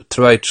podcast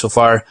throughout so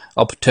far,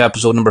 up to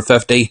episode number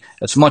 50.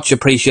 It's much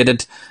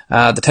appreciated.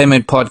 The Time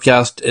Out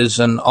Podcast is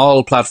on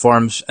all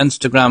platforms,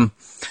 Instagram.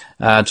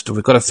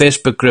 We've got a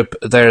Facebook group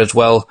there as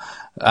well.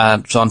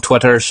 It's on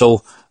Twitter.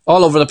 So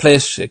all over the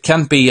place. It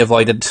can't be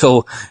avoided.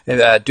 So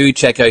do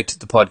check out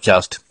the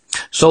podcast.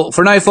 So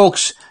for now,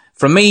 folks,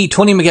 from me,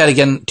 Tony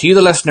McGettigan, to you,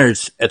 the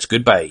listeners, it's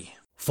goodbye.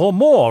 For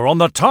more on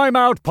the Time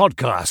Out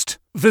Podcast,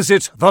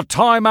 visit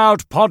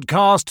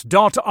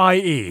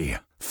thetimeoutpodcast.ie.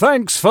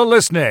 Thanks for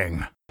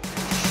listening.